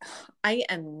what? I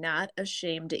am not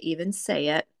ashamed to even say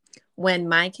it. When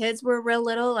my kids were real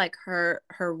little, like her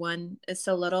one is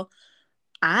so little,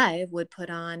 I would put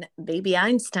on Baby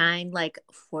Einstein like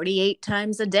 48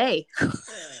 times a day.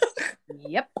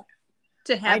 Yep.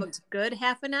 To have a good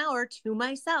half an hour to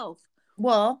myself.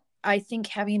 Well, I think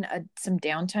having some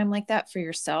downtime like that for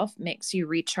yourself makes you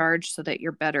recharge so that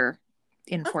you're better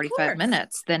in 45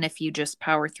 minutes than if you just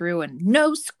power through and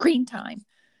no screen time.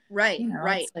 Right, you know,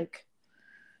 right. It's like,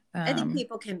 I think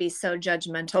people can be so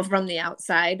judgmental from the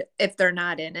outside if they're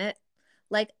not in it.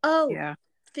 Like, oh, yeah.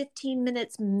 15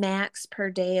 minutes max per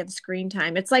day of screen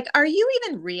time. It's like, are you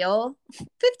even real?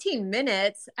 15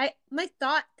 minutes? My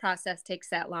thought process takes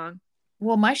that long.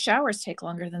 Well, my showers take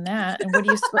longer than that. And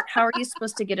how are you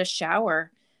supposed to get a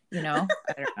shower? You know,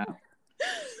 I don't know.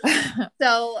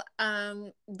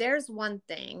 So there's one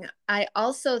thing. I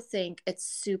also think it's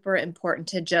super important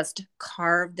to just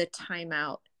carve the time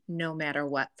out no matter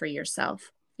what for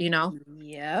yourself, you know?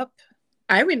 Yep.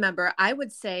 I remember I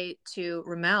would say to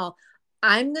Ramel,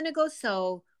 I'm going to go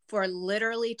sew for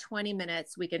literally 20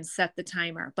 minutes. We can set the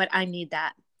timer, but I need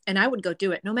that. And I would go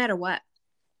do it no matter what.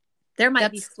 There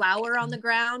might be flour on the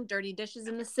ground, dirty dishes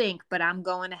in the sink, but I'm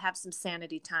going to have some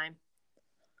sanity time.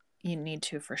 You need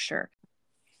to, for sure.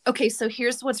 Okay, so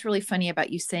here's what's really funny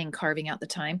about you saying carving out the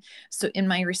time. So in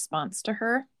my response to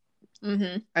her,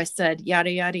 I said, yada,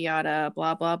 yada, yada,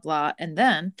 blah, blah, blah. And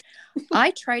then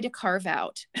I try to carve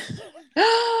out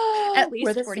at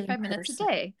least 45 minutes a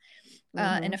day.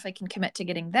 And if I can commit to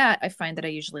getting that, I find that I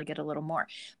usually get a little more.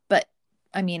 But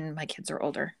I mean, my kids are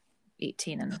older,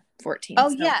 18 and 14. Oh,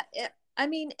 so. Yeah.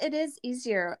 It is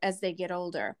easier as they get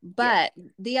older. But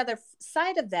the other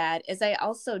side of that is I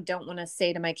also don't want to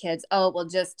say to my kids, oh, well,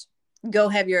 just go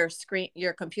have your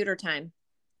computer time.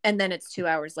 And then it's 2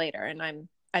 hours later. And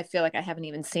I feel like I haven't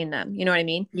even seen them. You know what I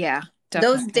mean? Yeah.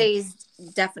 Definitely. Those days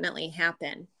definitely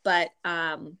happen. But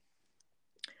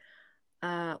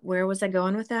where was I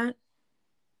going with that?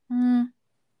 I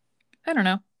don't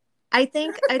know. I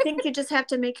think you just have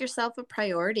to make yourself a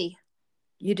priority.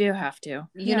 You do have to.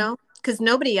 You know, because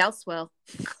nobody else will.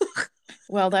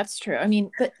 Well, that's true. I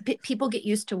mean, but people get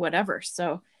used to whatever.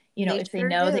 So, you know, if they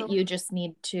know that you just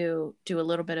need to do a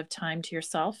little bit of time to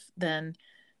yourself, then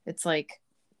it's like,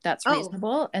 that's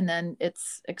reasonable. And then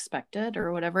it's expected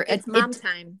or whatever. It's mom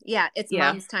time. Yeah. It's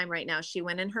mom's time right now. She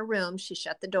went in her room. She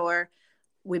shut the door.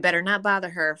 We better not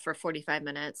bother her for 45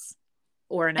 minutes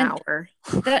or an hour.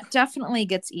 That definitely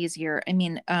gets easier. I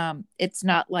mean, it's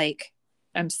not like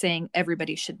I'm saying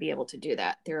everybody should be able to do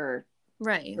that. There are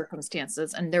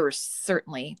circumstances, and there were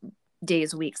certainly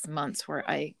days, weeks, months where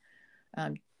I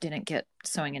didn't get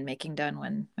sewing and making done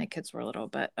when my kids were little.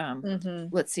 But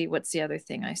let's see, what's the other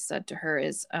thing I said to her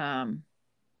is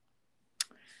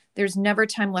there's never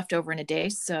time left over in a day,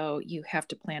 so you have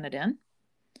to plan it in.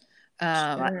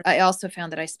 I also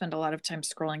found that I spend a lot of time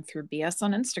scrolling through BS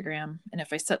on Instagram, and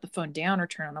if I set the phone down or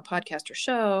turn on a podcast or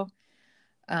show,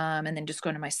 and then just go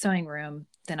into my sewing room,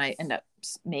 then I end up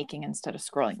making instead of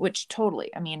scrolling, which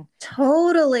totally.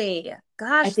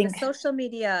 Gosh, I think the social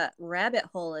media rabbit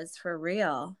hole is for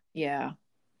real. Yeah,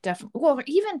 definitely. Well,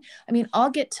 even, I mean, I'll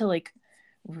get to like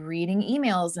reading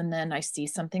emails, and then I see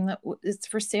something that is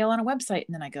for sale on a website,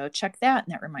 and then I go check that,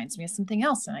 and that reminds me of something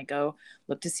else, and I go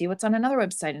look to see what's on another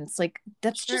website, and it's like,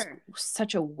 that's just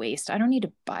such a waste. I don't need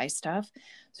to buy stuff.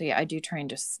 So yeah, I do try and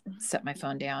just set my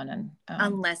phone down, and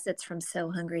unless it's from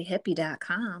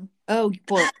SoHungryHippie.com. Oh,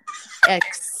 well,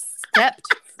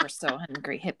 except for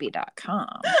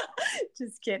SoHungryHippie.com.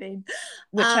 Just kidding.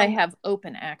 Which I have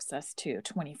open access to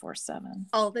 24/7.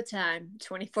 All the time,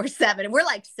 24/7. And we're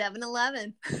like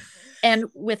 7-Eleven. And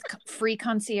with free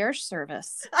concierge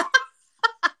service.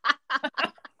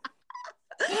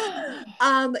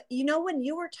 You know, when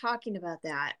you were talking about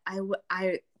that,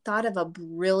 I thought of a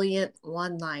brilliant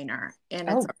one-liner, and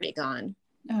it's already gone.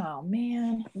 Oh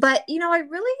man. But you know,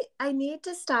 I need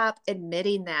to stop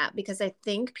admitting that, because I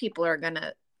think people are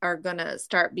gonna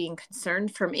start being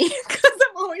concerned for me because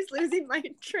I'm always losing my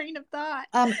train of thought.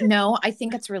 No, I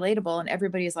think it's relatable, and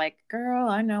everybody's like, girl,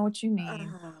 I know what you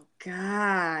mean. Oh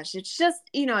gosh. It's just,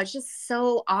 it's just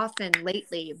so often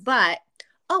lately. But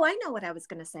I know what I was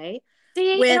gonna say.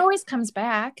 See, it always comes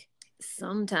back.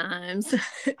 Sometimes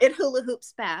it hula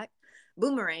hoops back.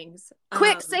 Boomerangs.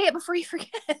 Quick, say it before you forget.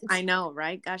 I know,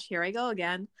 right? Gosh, here I go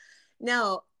again.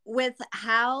 No, with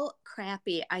how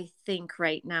crappy I think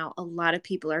right now a lot of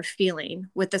people are feeling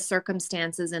with the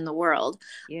circumstances in the world,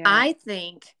 I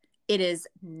think it is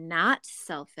not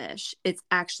selfish. It's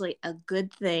actually a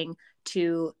good thing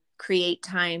to create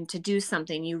time to do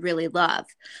something you really love,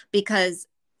 because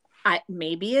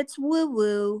maybe it's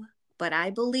woo-woo, but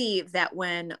I believe that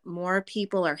when more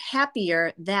people are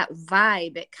happier, that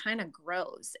vibe, it kind of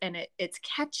grows, and it's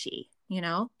catchy,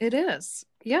 It is.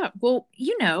 Yeah. Well,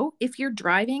 if you're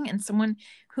driving and someone,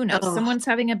 who knows, someone's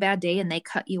having a bad day and they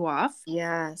cut you off.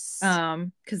 Yes.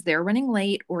 Because they're running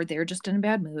late, or they're just in a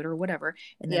bad mood or whatever.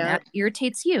 And then that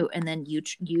irritates you. And then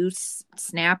you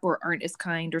snap or aren't as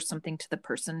kind or something to the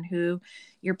person who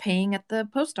you're paying at the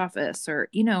post office, or,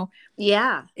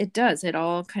 Yeah. It does. It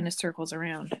all kind of circles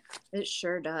around. It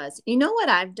sure does. You know what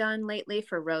I've done lately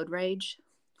for road rage?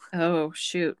 Oh,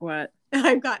 shoot. What?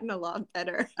 I've gotten a lot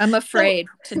better. I'm So, afraid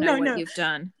to know what you've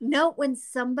done. no, when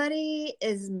somebody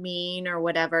is mean or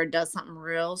whatever, does something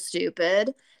real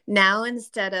stupid, now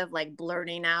instead of like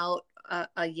blurting out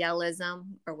a yellism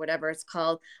or whatever it's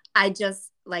called, I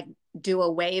just like do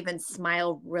a wave and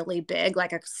smile really big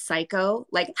like a psycho,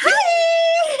 like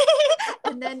hi,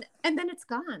 and then it's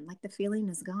gone. Like the feeling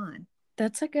is gone.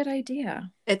 That's a good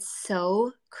idea. It's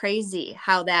so crazy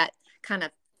how that kind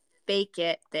of fake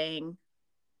it thing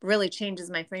really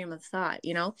changes my frame of thought,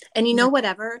 you know? And you know, what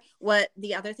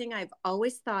the other thing I've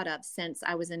always thought of since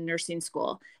I was in nursing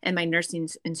school, and my nursing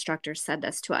instructor said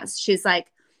this to us. She's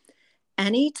like,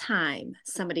 anytime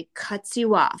somebody cuts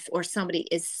you off or somebody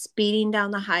is speeding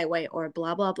down the highway or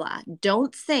blah, blah, blah,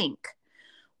 don't think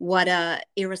what a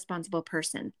irresponsible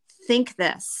person. Think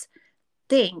this.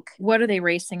 Think, what are they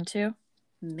racing to?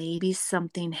 maybe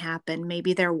something happened.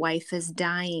 Maybe their wife is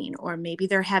dying, or maybe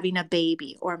they're having a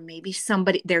baby, or maybe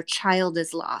their child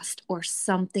is lost, or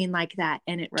something like that.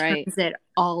 And it turns it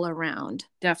all around.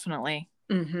 Definitely.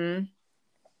 Mm-hmm.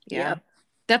 Yeah. Yep.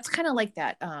 That's kind of like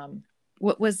that.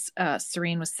 What was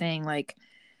Serene was saying, like,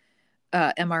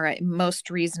 MRI, most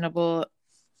reasonable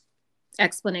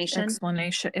Explanation.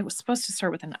 It was supposed to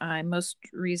start with an I, most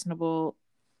reasonable.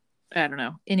 I don't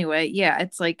know. Anyway, yeah,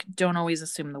 it's like, don't always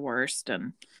assume the worst.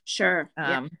 And sure.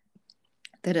 That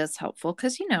is helpful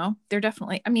because, they're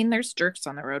definitely, I mean, there's jerks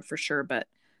on the road for sure, but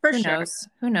for who sure. knows?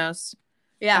 Who knows?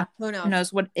 Yeah. Who knows? Who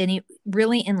knows what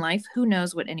really in life, who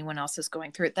knows what anyone else is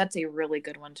going through? That's a really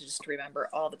good one to just remember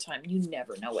all the time. You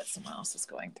never know what someone else is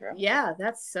going through. Yeah,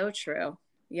 that's so true.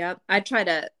 Yep. I try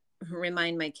to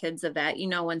remind my kids of that,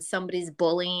 when somebody's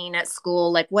bullying at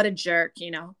school, like what a jerk,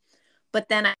 but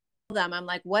then I tell them, I'm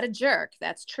like, what a jerk.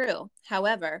 That's true.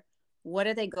 However, what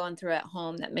are they going through at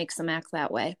home that makes them act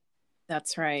that way?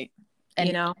 That's right.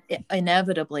 And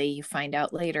inevitably you find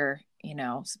out later,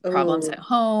 problems at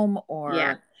home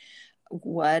or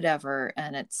whatever.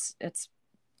 And it's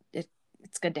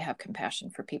good to have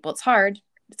compassion for people. It's hard.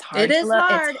 It's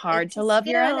hard to love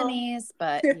your enemies,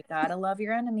 but you gotta love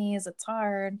your enemies. It's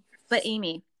hard. But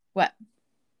Amy, what?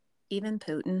 Even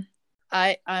Putin?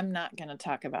 I'm not gonna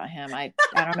talk about him. I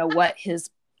don't know what his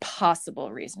possible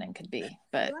reasoning could be,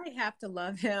 but I have to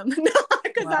love him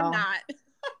because I'm not.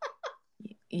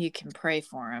 You can pray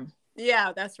for him.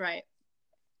 Yeah, that's right.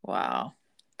 Wow.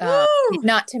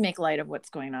 Not to make light of what's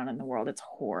going on in the world. It's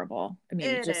horrible. I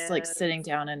mean, like sitting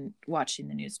down and watching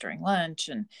the news during lunch,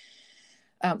 and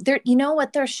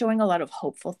they're showing a lot of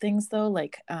hopeful things though.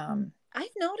 Like,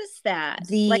 I've noticed that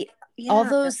all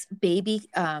those baby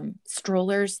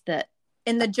strollers that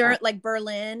in the like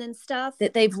Berlin and stuff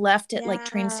that they've left at like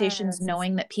train stations,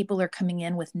 knowing that people are coming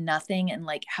in with nothing, and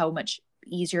like how much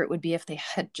easier it would be if they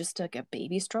had just like a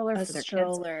baby stroller for their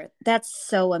kids. That's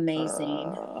so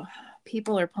amazing.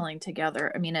 People are pulling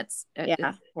together. I mean, it's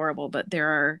horrible, but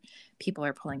people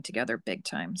are pulling together big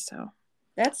time. So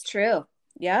that's true.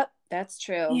 Yep, that's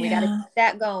true. Yeah. We got to keep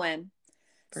that going.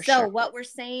 What we're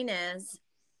saying is,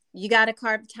 you got to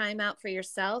carve time out for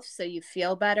yourself so you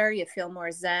feel better, you feel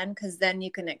more zen, because then you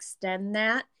can extend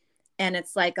that, and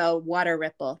it's like a water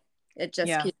ripple. It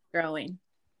just keeps growing.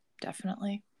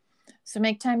 Definitely. So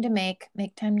make time to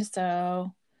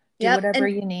sew, do whatever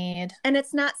you need. And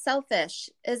it's not selfish,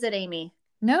 is it, Amy?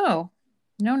 No.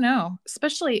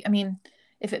 Especially, I mean,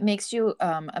 if it makes you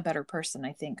a better person,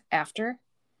 I think after.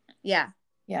 Yeah,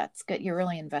 it's good. You're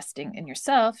really investing in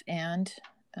yourself and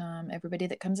everybody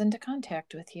that comes into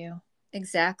contact with you.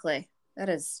 Exactly. That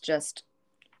is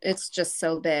it's just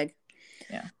so big.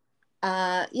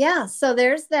 Yeah. So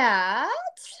there's that.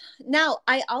 Now,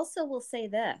 I also will say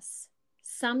this.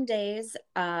 Some days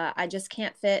I just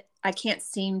can't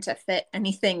seem to fit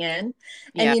anything in.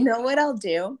 And you know what I'll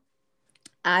do?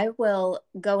 I will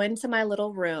go into my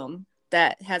little room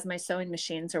that has my sewing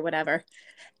machines or whatever,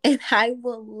 and I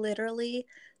will literally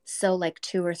sew like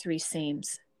 2 or 3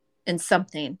 seams in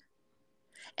something.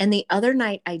 And the other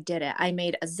night I did it. I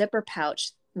made a zipper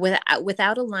pouch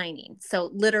without a lining. So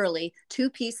literally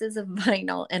 2 pieces of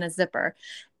vinyl and a zipper.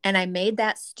 And I made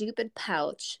that stupid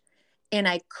pouch. And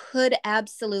I could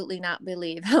absolutely not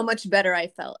believe how much better I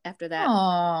felt after that.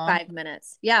 5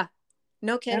 minutes. Yeah.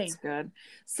 No kidding. That's good.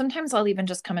 Sometimes I'll even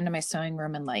just come into my sewing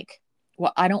room and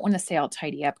I don't want to say I'll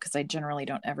tidy up because I generally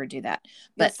don't ever do that.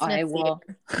 But I will.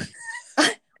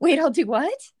 Wait, I'll do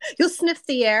what? You'll sniff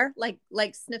the air, like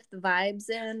sniff the vibes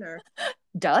in, or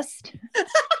dust.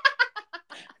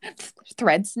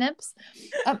 Thread snips.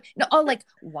 No, I'll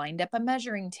wind up a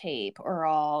measuring tape, or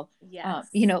I'll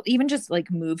even just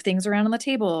move things around on the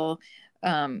table.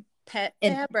 Pet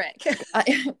And fabric.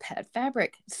 pet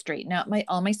fabric, straighten out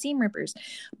all my seam rippers.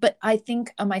 But I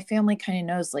think my family kind of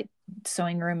knows, like,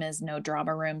 sewing room is no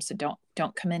drama room, so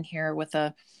don't come in here with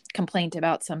a complaint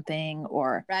about something,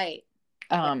 or Right.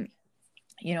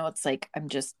 It's like,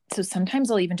 so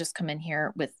sometimes I'll even just come in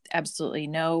here with absolutely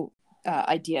no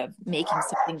idea of making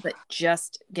something, but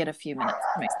just get a few minutes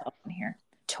to myself in here.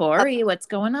 Tori, what's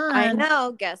going on? I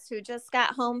know. Guess who just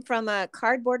got home from a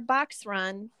cardboard box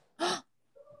run?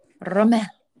 Romel.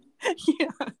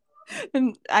 Yeah.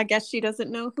 And I guess she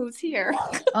doesn't know who's here.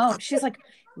 Oh, she's like,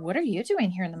 what are you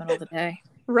doing here in the middle of the day?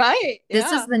 Right.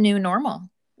 This is the new normal.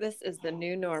 This is the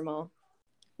new normal.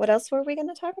 What else were we going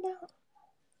to talk about?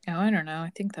 Oh, I don't know.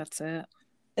 I think that's it.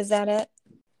 Is that it?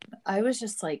 I was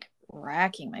just like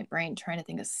racking my brain trying to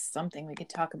think of something we could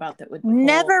talk about that would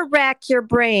never rack your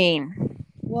brain.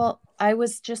 Well, I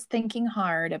was just thinking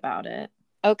hard about it.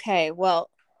 Okay, well,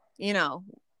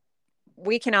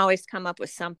 we can always come up with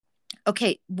something.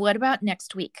 Okay, what about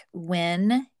next week?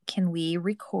 When can we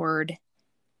record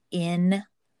in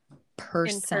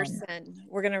person? In person.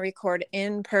 We're going to record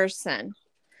in person.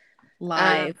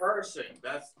 Live. In person.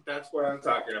 That's what I'm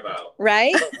talking about.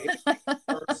 Right?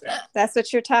 That's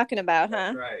what you're talking about,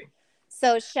 huh? That's right.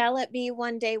 So shall it be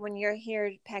one day when you're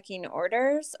here packing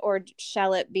orders, or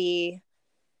shall it be,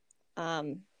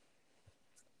 I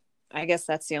guess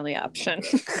that's the only option.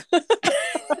 Yeah,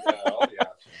 all the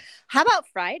options. How about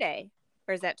Friday?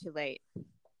 Or is that too late?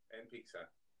 And pizza.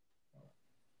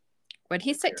 What'd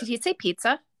he say? Did he say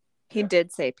pizza? He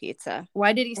did say pizza.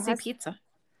 Why did he say pizza?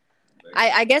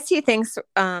 I guess he thinks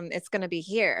it's going to be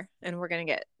here and we're going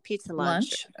to get pizza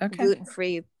lunch. Okay.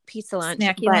 Gluten-free pizza lunch.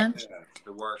 Snacky lunch.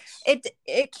 Yeah, it works.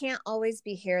 It can't always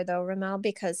be here though, Ramel,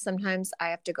 because sometimes I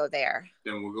have to go there.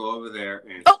 Then we'll go over there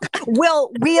and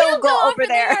we'll go over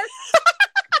there.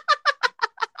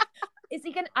 Is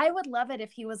he gonna? I would love it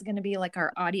if he was gonna be like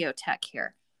our audio tech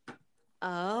here.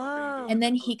 Oh. And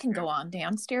then he can go on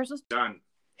downstairs. done.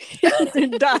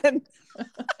 Done.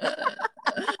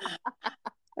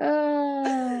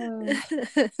 Oh.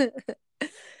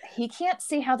 He can't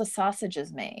see how the sausage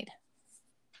is made.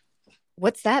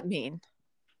 What's that mean?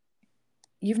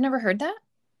 You've never heard that?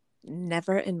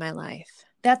 Never in my life.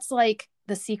 That's like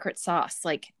the secret sauce.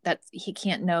 Like, that he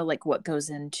can't know like what goes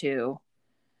into,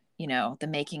 the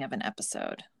making of an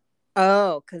episode.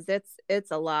 Oh, because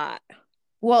it's a lot.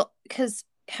 Well, because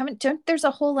there's a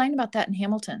whole line about that in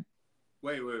Hamilton.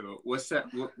 Wait. What's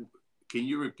that? Can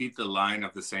you repeat the line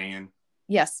of the saying?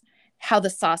 Yes. How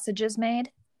the sausage is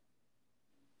made.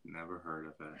 Never heard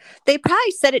of it. They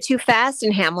probably said it too fast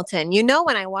in Hamilton.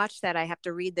 When I watch that, I have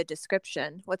to read the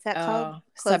description. What's that called?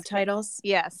 Subtitles?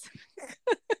 Yes.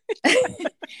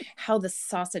 How the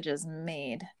sausage is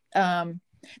made.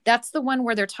 That's the one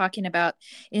where they're talking about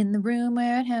in the room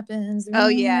where it happens. Oh,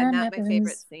 yeah. Not my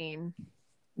favorite scene.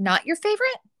 Not your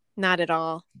favorite? Not at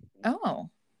all. Oh.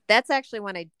 That's actually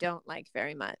one I don't like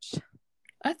very much.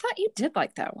 I thought you did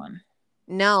like that one.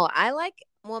 No,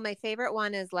 my favorite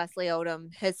one is Leslie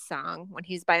Odom, his song when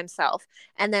he's by himself.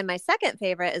 And then my second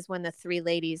favorite is when the three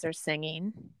ladies are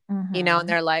singing, and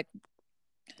they're like,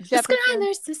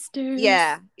 Schuyler sisters.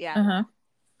 Yeah. Uh-huh.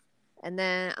 And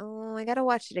then, I got to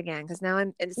watch it again because now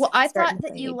I thought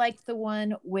that you liked the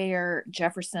one where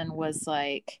Jefferson was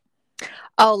like,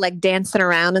 like dancing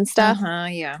around and stuff.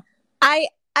 Yeah. I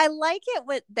like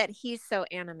it that he's so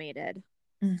animated,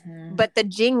 but the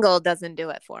jingle doesn't do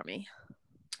it for me.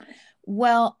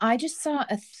 Well, I just saw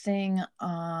a thing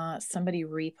somebody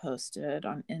reposted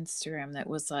on Instagram that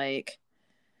was like,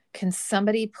 can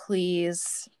somebody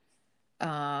please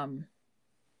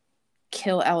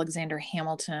kill Alexander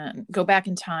Hamilton, go back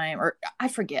in time, or I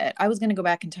forget. I was going to go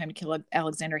back in time to kill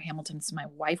Alexander Hamilton so my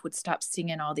wife would stop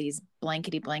singing all these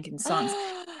blankety blanking songs.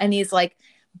 And he's like,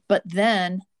 but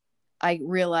then I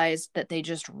realized that they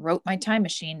just wrote my time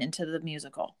machine into the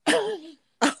musical.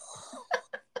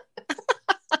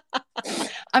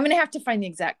 I'm going to have to find the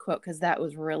exact quote because that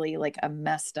was really like a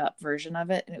messed up version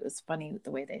of it. And it was funny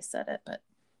the way they said it, but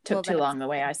took too long the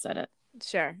way I said it.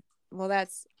 Sure. Well,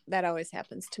 that always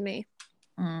happens to me.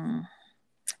 Mm.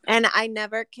 And I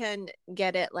never can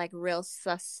get it like real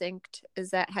succinct.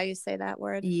 Is that how you say that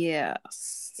word?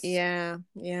 Yes. Yeah.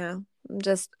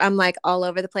 I'm like all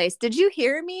over the place. Did you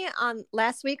hear me on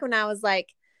last week when I was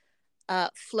like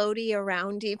floaty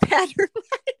aroundy pattern?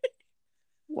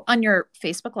 On your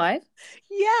Facebook Live?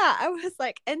 Yeah, I was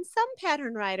like, and some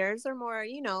pattern writers are more,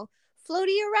 floaty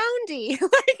aroundy.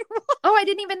 Oh, I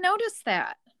didn't even notice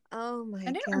that. Oh my God.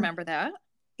 I didn't remember that.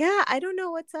 Yeah, I don't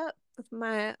know what's up with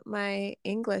my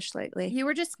English lately. You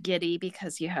were just giddy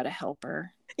because you had a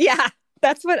helper. Yeah.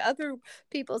 That's what other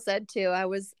people said too. I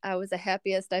was the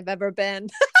happiest I've ever been.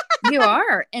 You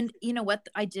are. And you know what?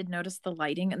 I did notice the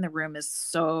lighting in the room is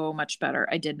so much better.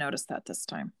 I did notice that this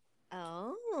time.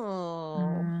 Oh.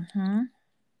 Mm-hmm.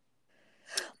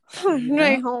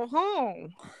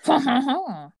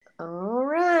 All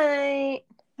right.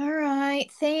 All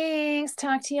right. Thanks.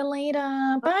 Talk to you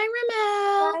later. Bye,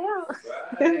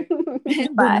 Ramel.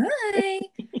 Bye. Bye.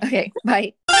 Okay.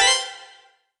 Bye.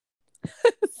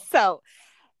 So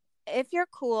if you're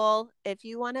cool, if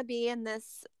you want to be in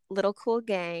this little cool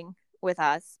gang with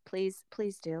us, please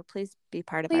do. Please be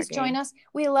part of our gang. Please join us.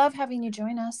 We love having you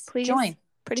join us. Please. Join.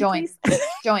 Pretty Join. please.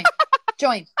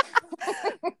 Join.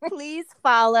 Please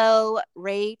follow,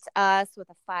 rate us with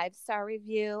a 5-star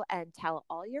review, and tell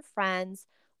all your friends.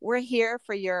 We're here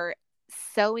for your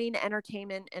sewing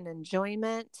entertainment and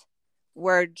enjoyment.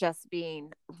 We're just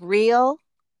being real.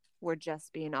 We're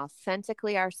just being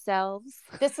authentically ourselves.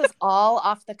 This is all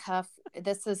off the cuff.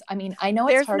 This is, I mean, I know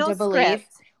it's hard to believe.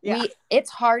 Yeah.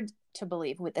 It's hard to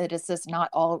believe that this is not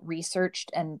all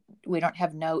researched, and we don't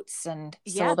have notes and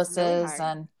syllabuses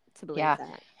and to believe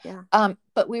that. Yeah.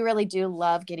 But we really do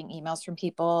love getting emails from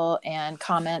people and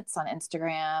comments on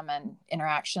Instagram and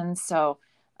interactions. So,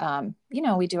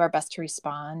 we do our best to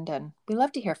respond, and we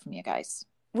love to hear from you guys.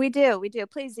 We do.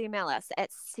 Please email us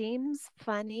at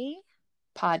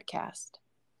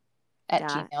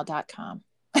seemsfunnypodcast@gmail.com.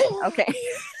 Okay.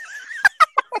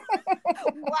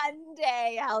 One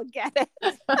day I'll get it.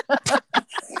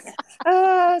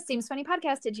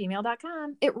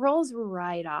 Seemsfunnypodcast@gmail.com. It rolls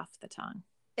right off the tongue.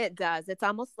 It does. It's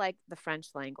almost like the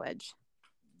French language.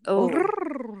 Oh.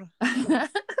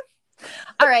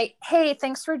 All right. Hey,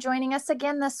 thanks for joining us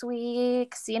again this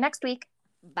week. See you next week.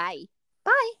 Bye.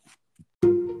 Bye.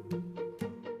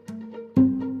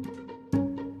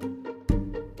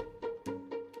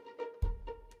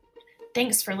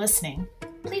 Thanks for listening.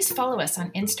 Please follow us on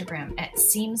Instagram at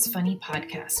Seems Funny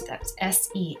Podcast. That's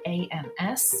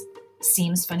SEAMS,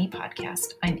 Seems Funny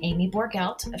Podcast. I'm Amy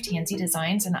Borgelt of Tansy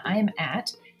Designs, and I am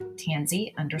at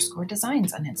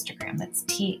Tansy_designs on Instagram. That's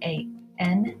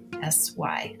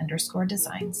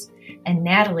TANSY_designs. And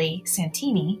Natalie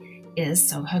Santini is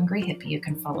So Hungry Hippie. You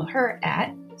can follow her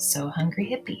at So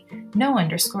Hungry Hippie. No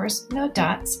underscores, no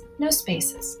dots, no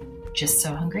spaces. Just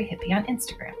So Hungry Hippie on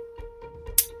Instagram.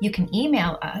 You can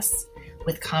email us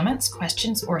with comments,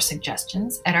 questions, or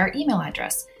suggestions at our email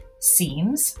address,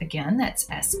 Seems, again, that's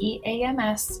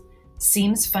SEAMS,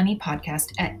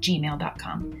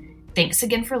 seemsfunnypodcast@gmail.com. Thanks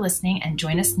again for listening, and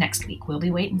join us next week. We'll be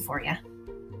waiting for you.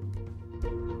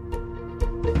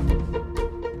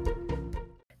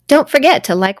 Don't forget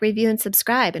to like, review, and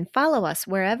subscribe, and follow us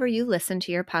wherever you listen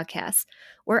to your podcasts.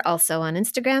 We're also on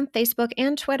Instagram, Facebook,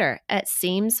 and Twitter at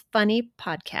Seems Funny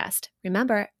Podcast.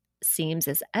 Remember, Seems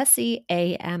is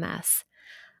SEAMS.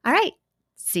 All right.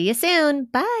 See you soon.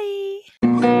 Bye.